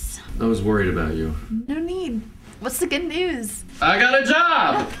justice. I was worried about you. No need. What's the good news? I got a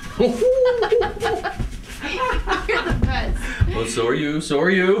job! You're the best. Well, so are you, so are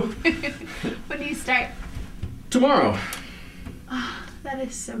you. When do you start? Tomorrow. Oh, that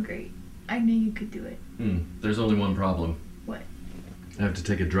is so great. I knew you could do it. There's only one problem. What? I have to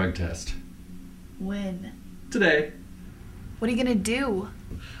take a drug test. When? Today. What are you gonna do?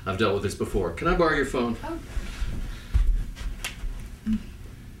 I've dealt with this before. Can I borrow your phone? Oh.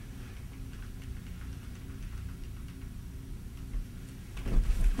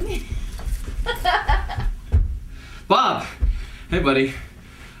 Bob! Hey, buddy.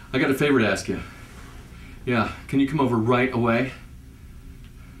 I got a favor to ask you. Yeah, can you come over right away?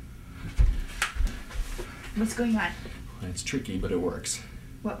 What's going on? It's tricky, but it works.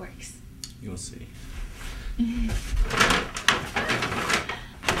 What works? You'll see.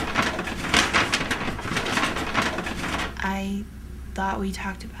 I thought we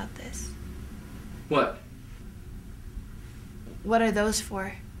talked about this. What? What are those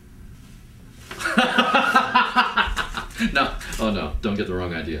for? No. Oh, no. Don't get the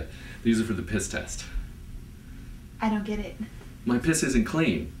wrong idea. These are for the piss test. I don't get it. My piss isn't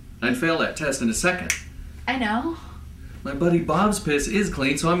clean. I'd fail that test in a second. I know. My buddy Bob's piss is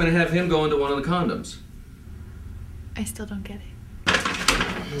clean, so I'm going to have him go into one of the condoms. I still don't get it.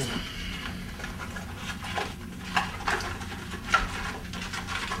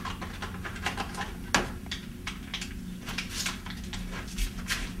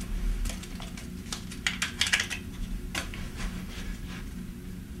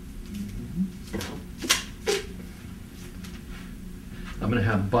 I'm going to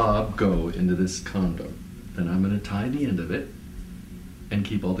have Bob go into this condom. Then I'm going to tie the end of it and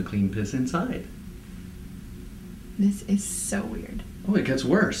keep all the clean piss inside. This is so weird. Oh, it gets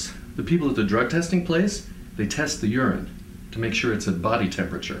worse. The people at the drug testing place, they test the urine to make sure it's at body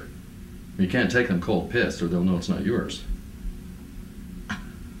temperature. You can't take them cold piss or they'll know it's not yours.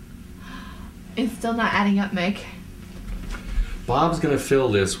 It's still not adding up, Mick. Bob's going to fill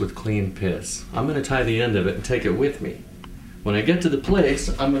this with clean piss. I'm going to tie the end of it and take it with me. When I get to the place,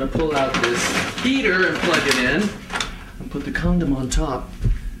 I'm going to pull out this heater and plug it in and put the condom on top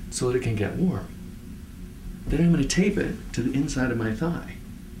so that it can get warm. Then I'm going to tape it to the inside of my thigh.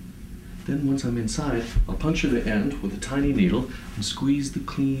 Then once I'm inside, I'll puncture the end with a tiny needle and squeeze the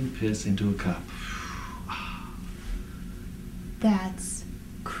clean piss into a cup. That's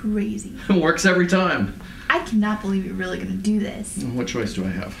crazy. It works every time. I cannot believe you're really gonna do this. What choice do I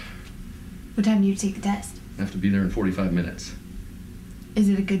have? What time do you take the test? I have to be there in 45 minutes. Is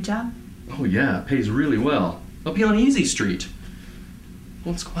it a good job? Oh yeah, it pays really well. I'll be on Easy Street.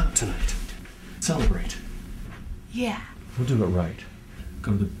 Let's go out tonight. Celebrate. Yeah. We'll do it right.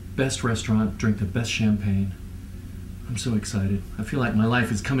 Go to the best restaurant, drink the best champagne. I'm so excited. I feel like my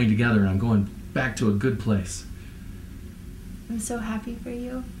life is coming together and I'm going back to a good place. I'm so happy for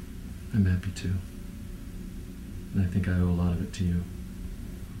you. I'm happy too. And I think I owe a lot of it to you.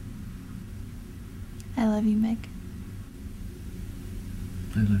 I love you, Mick.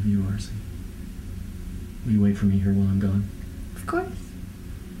 I love you, Arcee. Will you wait for me here while I'm gone? Of course.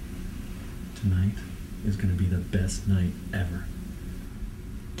 Tonight is going to be the best night ever.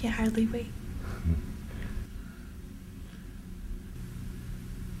 Can't hardly wait.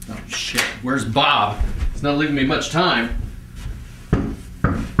 Oh shit, where's Bob? He's not leaving me much time.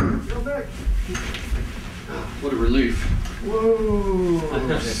 Go back. What a relief.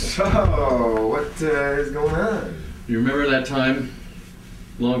 Whoa. So, what is going on? You remember that time,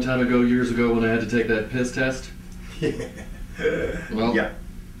 a long time ago, years ago, when I had to take that piss test? Yeah. Well, yeah.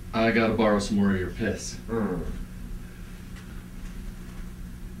 I gotta borrow some more of your piss.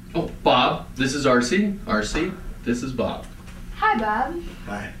 Oh, Bob, this is Arcee. Arcee, this is Bob. Hi, Bob.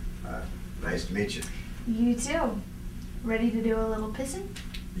 Hi. Nice to meet you. You too. Ready to do a little pissing?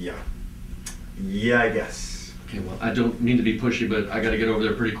 Yeah. Yeah, I guess. Okay, well, I don't mean to be pushy, but I gotta get over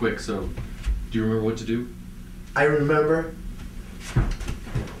there pretty quick, so do you remember what to do? I remember.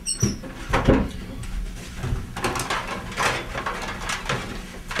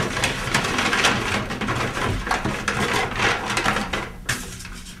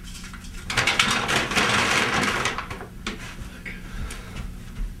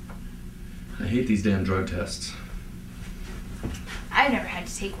 I hate these damn drug tests. I've never had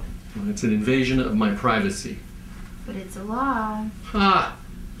to take one, Well, it's an invasion of my privacy. but it's a law. Ah!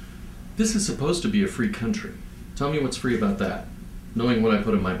 This is supposed to be a free country. Tell me what's free about that. Knowing what I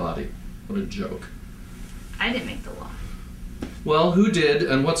put in my body. What a joke. I didn't make the law. Well, who did,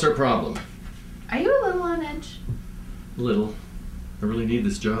 and what's our problem? Are you a little on edge? Little. I really need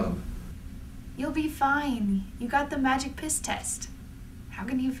this job. You'll be fine. You got the magic piss test. How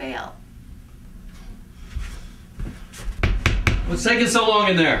can you fail? What's taking so long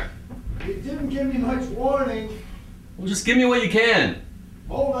in there? You didn't give me much warning. Well, just give me what you can.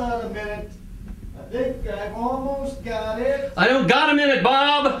 Hold on a minute. I think I've almost got it. I don't got a minute,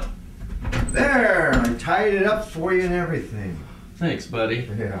 Bob! There, I tied it up for you and everything. Thanks, buddy.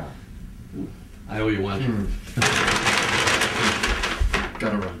 Yeah. I owe you one.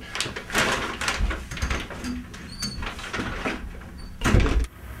 Gotta run.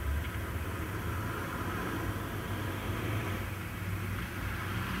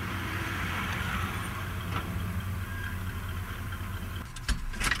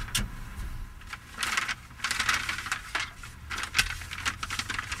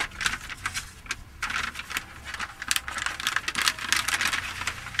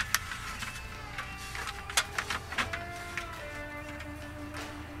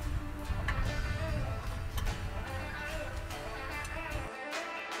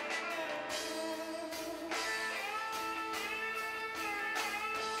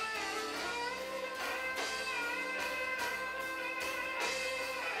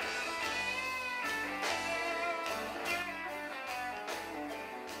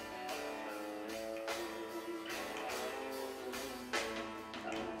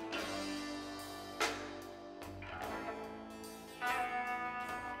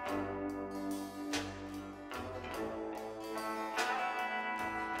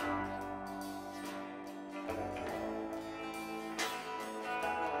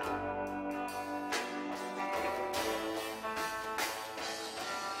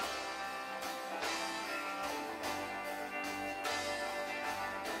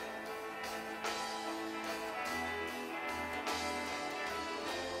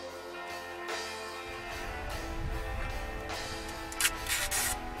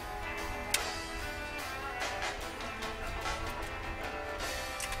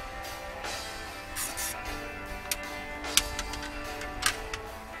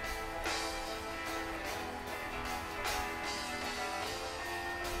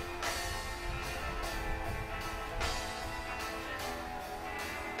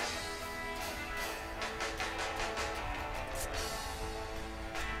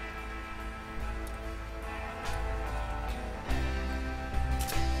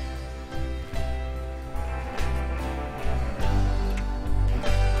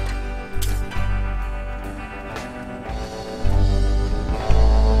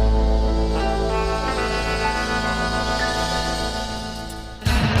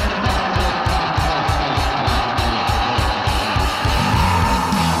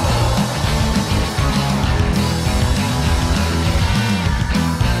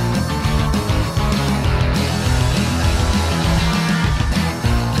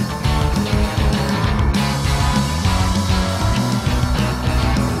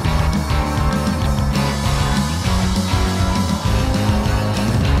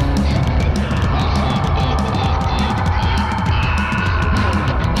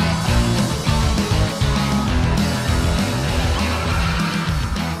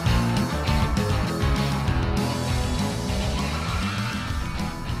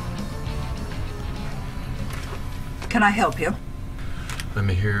 can I help you? I'm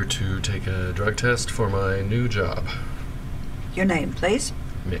here to take a drug test for my new job. Your name, please.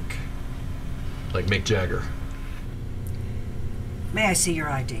 Mick. Like Mick Jagger. May I see your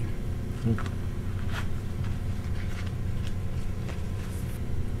ID? Mhm.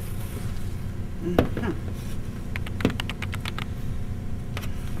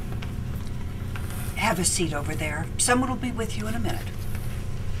 Have a seat over there. Someone will be with you in a minute.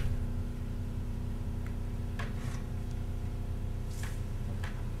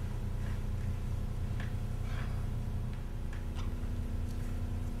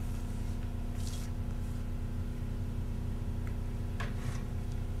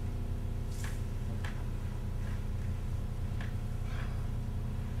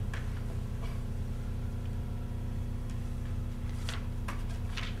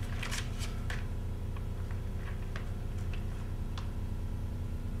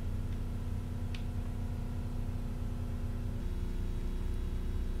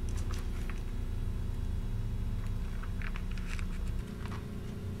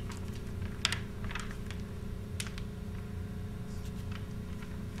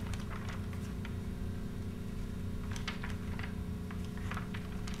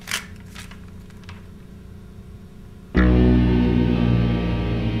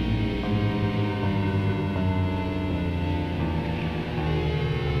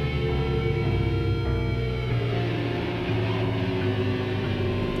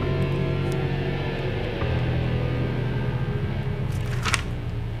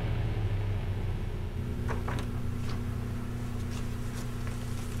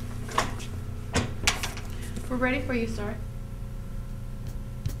 We're ready for you, sir.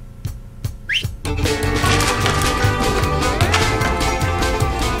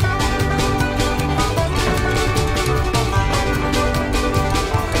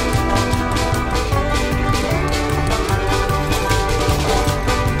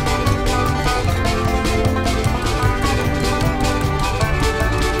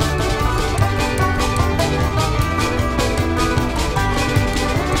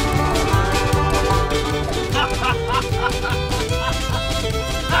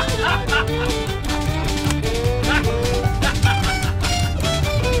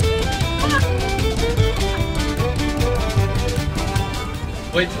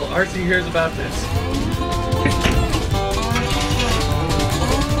 Wait till Archie hears about this.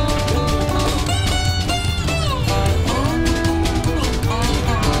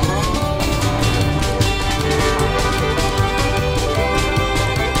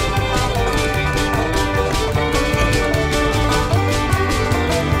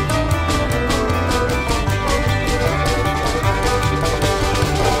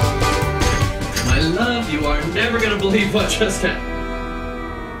 My love, you are never gonna believe what just happened.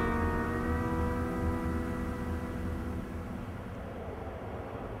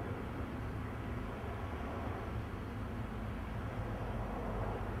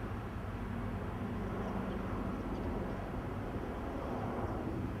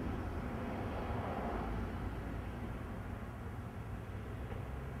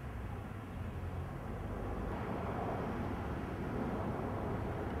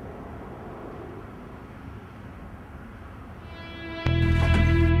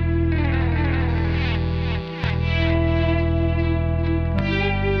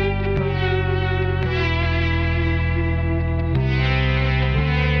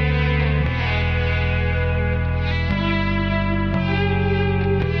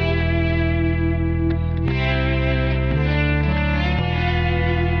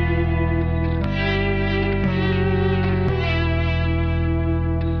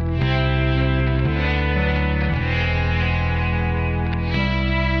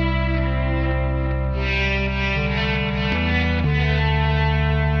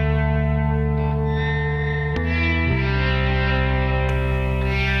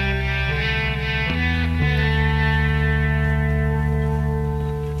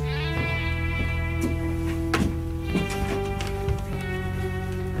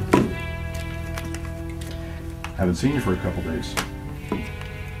 Haven't seen you for a couple days.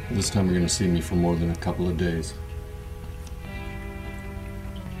 This time you're going to see me for more than a couple of days.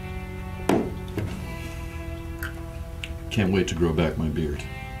 Can't wait to grow back my beard.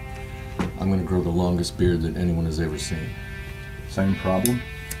 I'm going to grow the longest beard that anyone has ever seen. Same problem?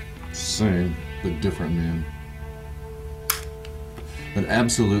 Same, but different, man. But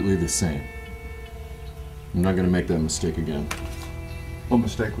absolutely the same. I'm not going to make that mistake again. What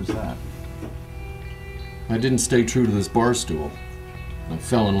mistake was that? I didn't stay true to this bar stool. I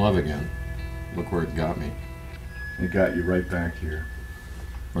fell in love again. Look where it got me. It got you right back here.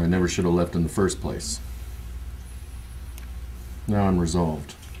 Or I never should have left in the first place. Now I'm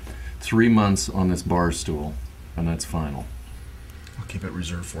resolved. 3 months on this bar stool, and that's final. I'll keep it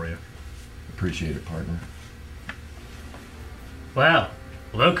reserved for you. Appreciate it, partner. Well,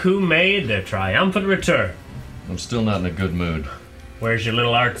 look who made their triumphant return. I'm still not in a good mood. Where's your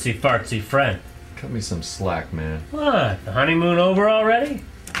little artsy-fartsy friend? Cut me some slack, man. What, the honeymoon over already?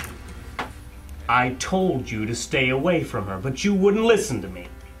 I told you to stay away from her, but you wouldn't listen to me.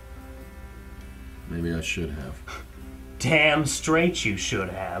 Maybe I should have. Damn straight you should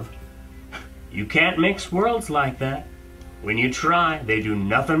have. You can't mix worlds like that. When you try, they do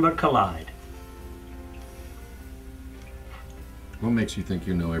nothing but collide. What makes you think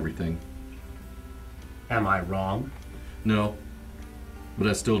you know everything? Am I wrong? No, but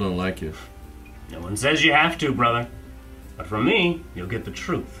I still don't like you. No one says you have to, brother. But from me, you'll get the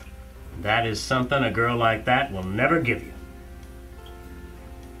truth. And that is something a girl like that will never give you.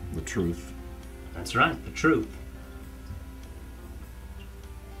 The truth? That's right, the truth.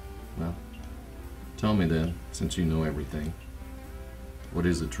 Well, tell me then, since you know everything. What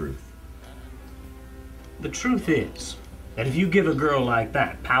is the truth? The truth is that if you give a girl like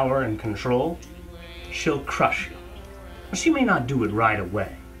that power and control, she'll crush you. She may not do it right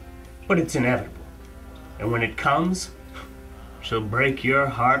away, but it's inevitable. And when it comes, she'll break your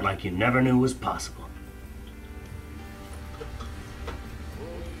heart like you never knew was possible.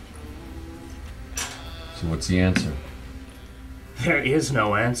 So what's the answer? There is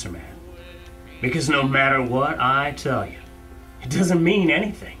no answer, man. Because no matter what I tell you, it doesn't mean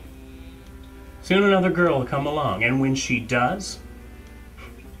anything. Soon another girl will come along, and when she does,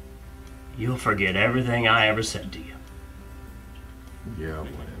 you'll forget everything I ever said to you. Yeah,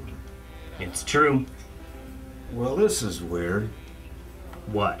 whatever. It's true. Well, this is weird.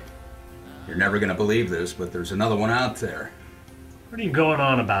 What? You're never going to believe this, but there's another one out there. What are you going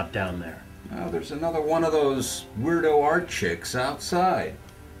on about down there? Oh, there's another one of those weirdo art chicks outside.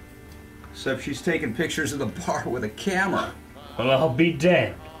 Except she's taking pictures of the bar with a camera. Well, I'll be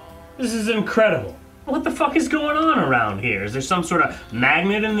damned. This is incredible. What the fuck is going on around here? Is there some sort of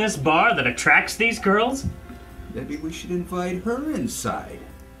magnet in this bar that attracts these girls? Maybe we should invite her inside.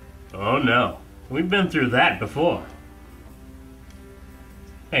 Oh no. We've been through that before.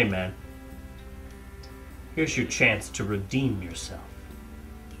 Hey man. Here's your chance to redeem yourself.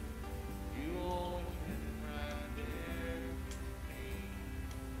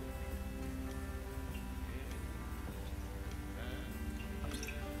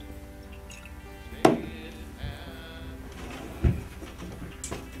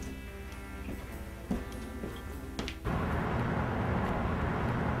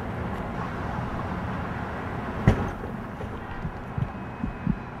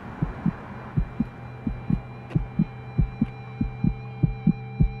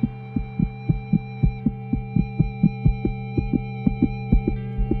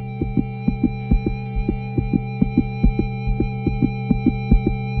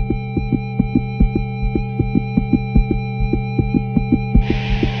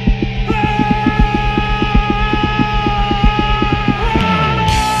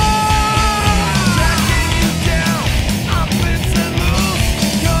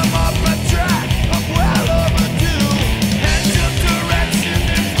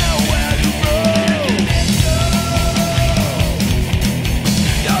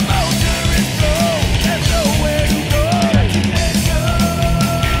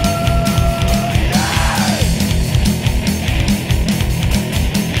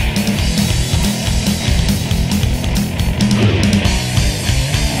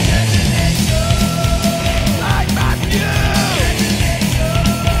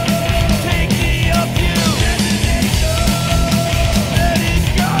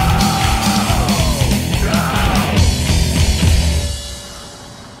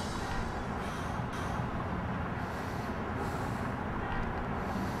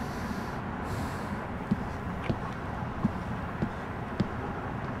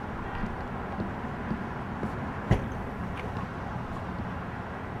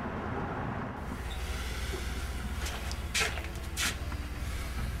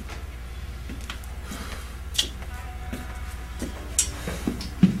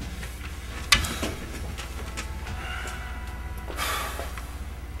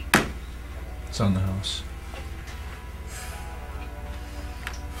 It's on the house.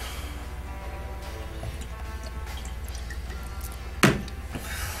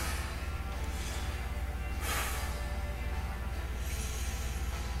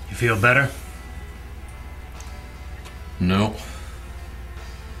 You feel better? No.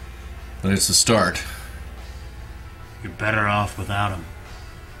 But it's a start. You're better off without him.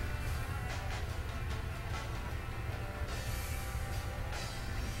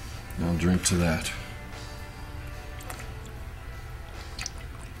 I'll drink to that.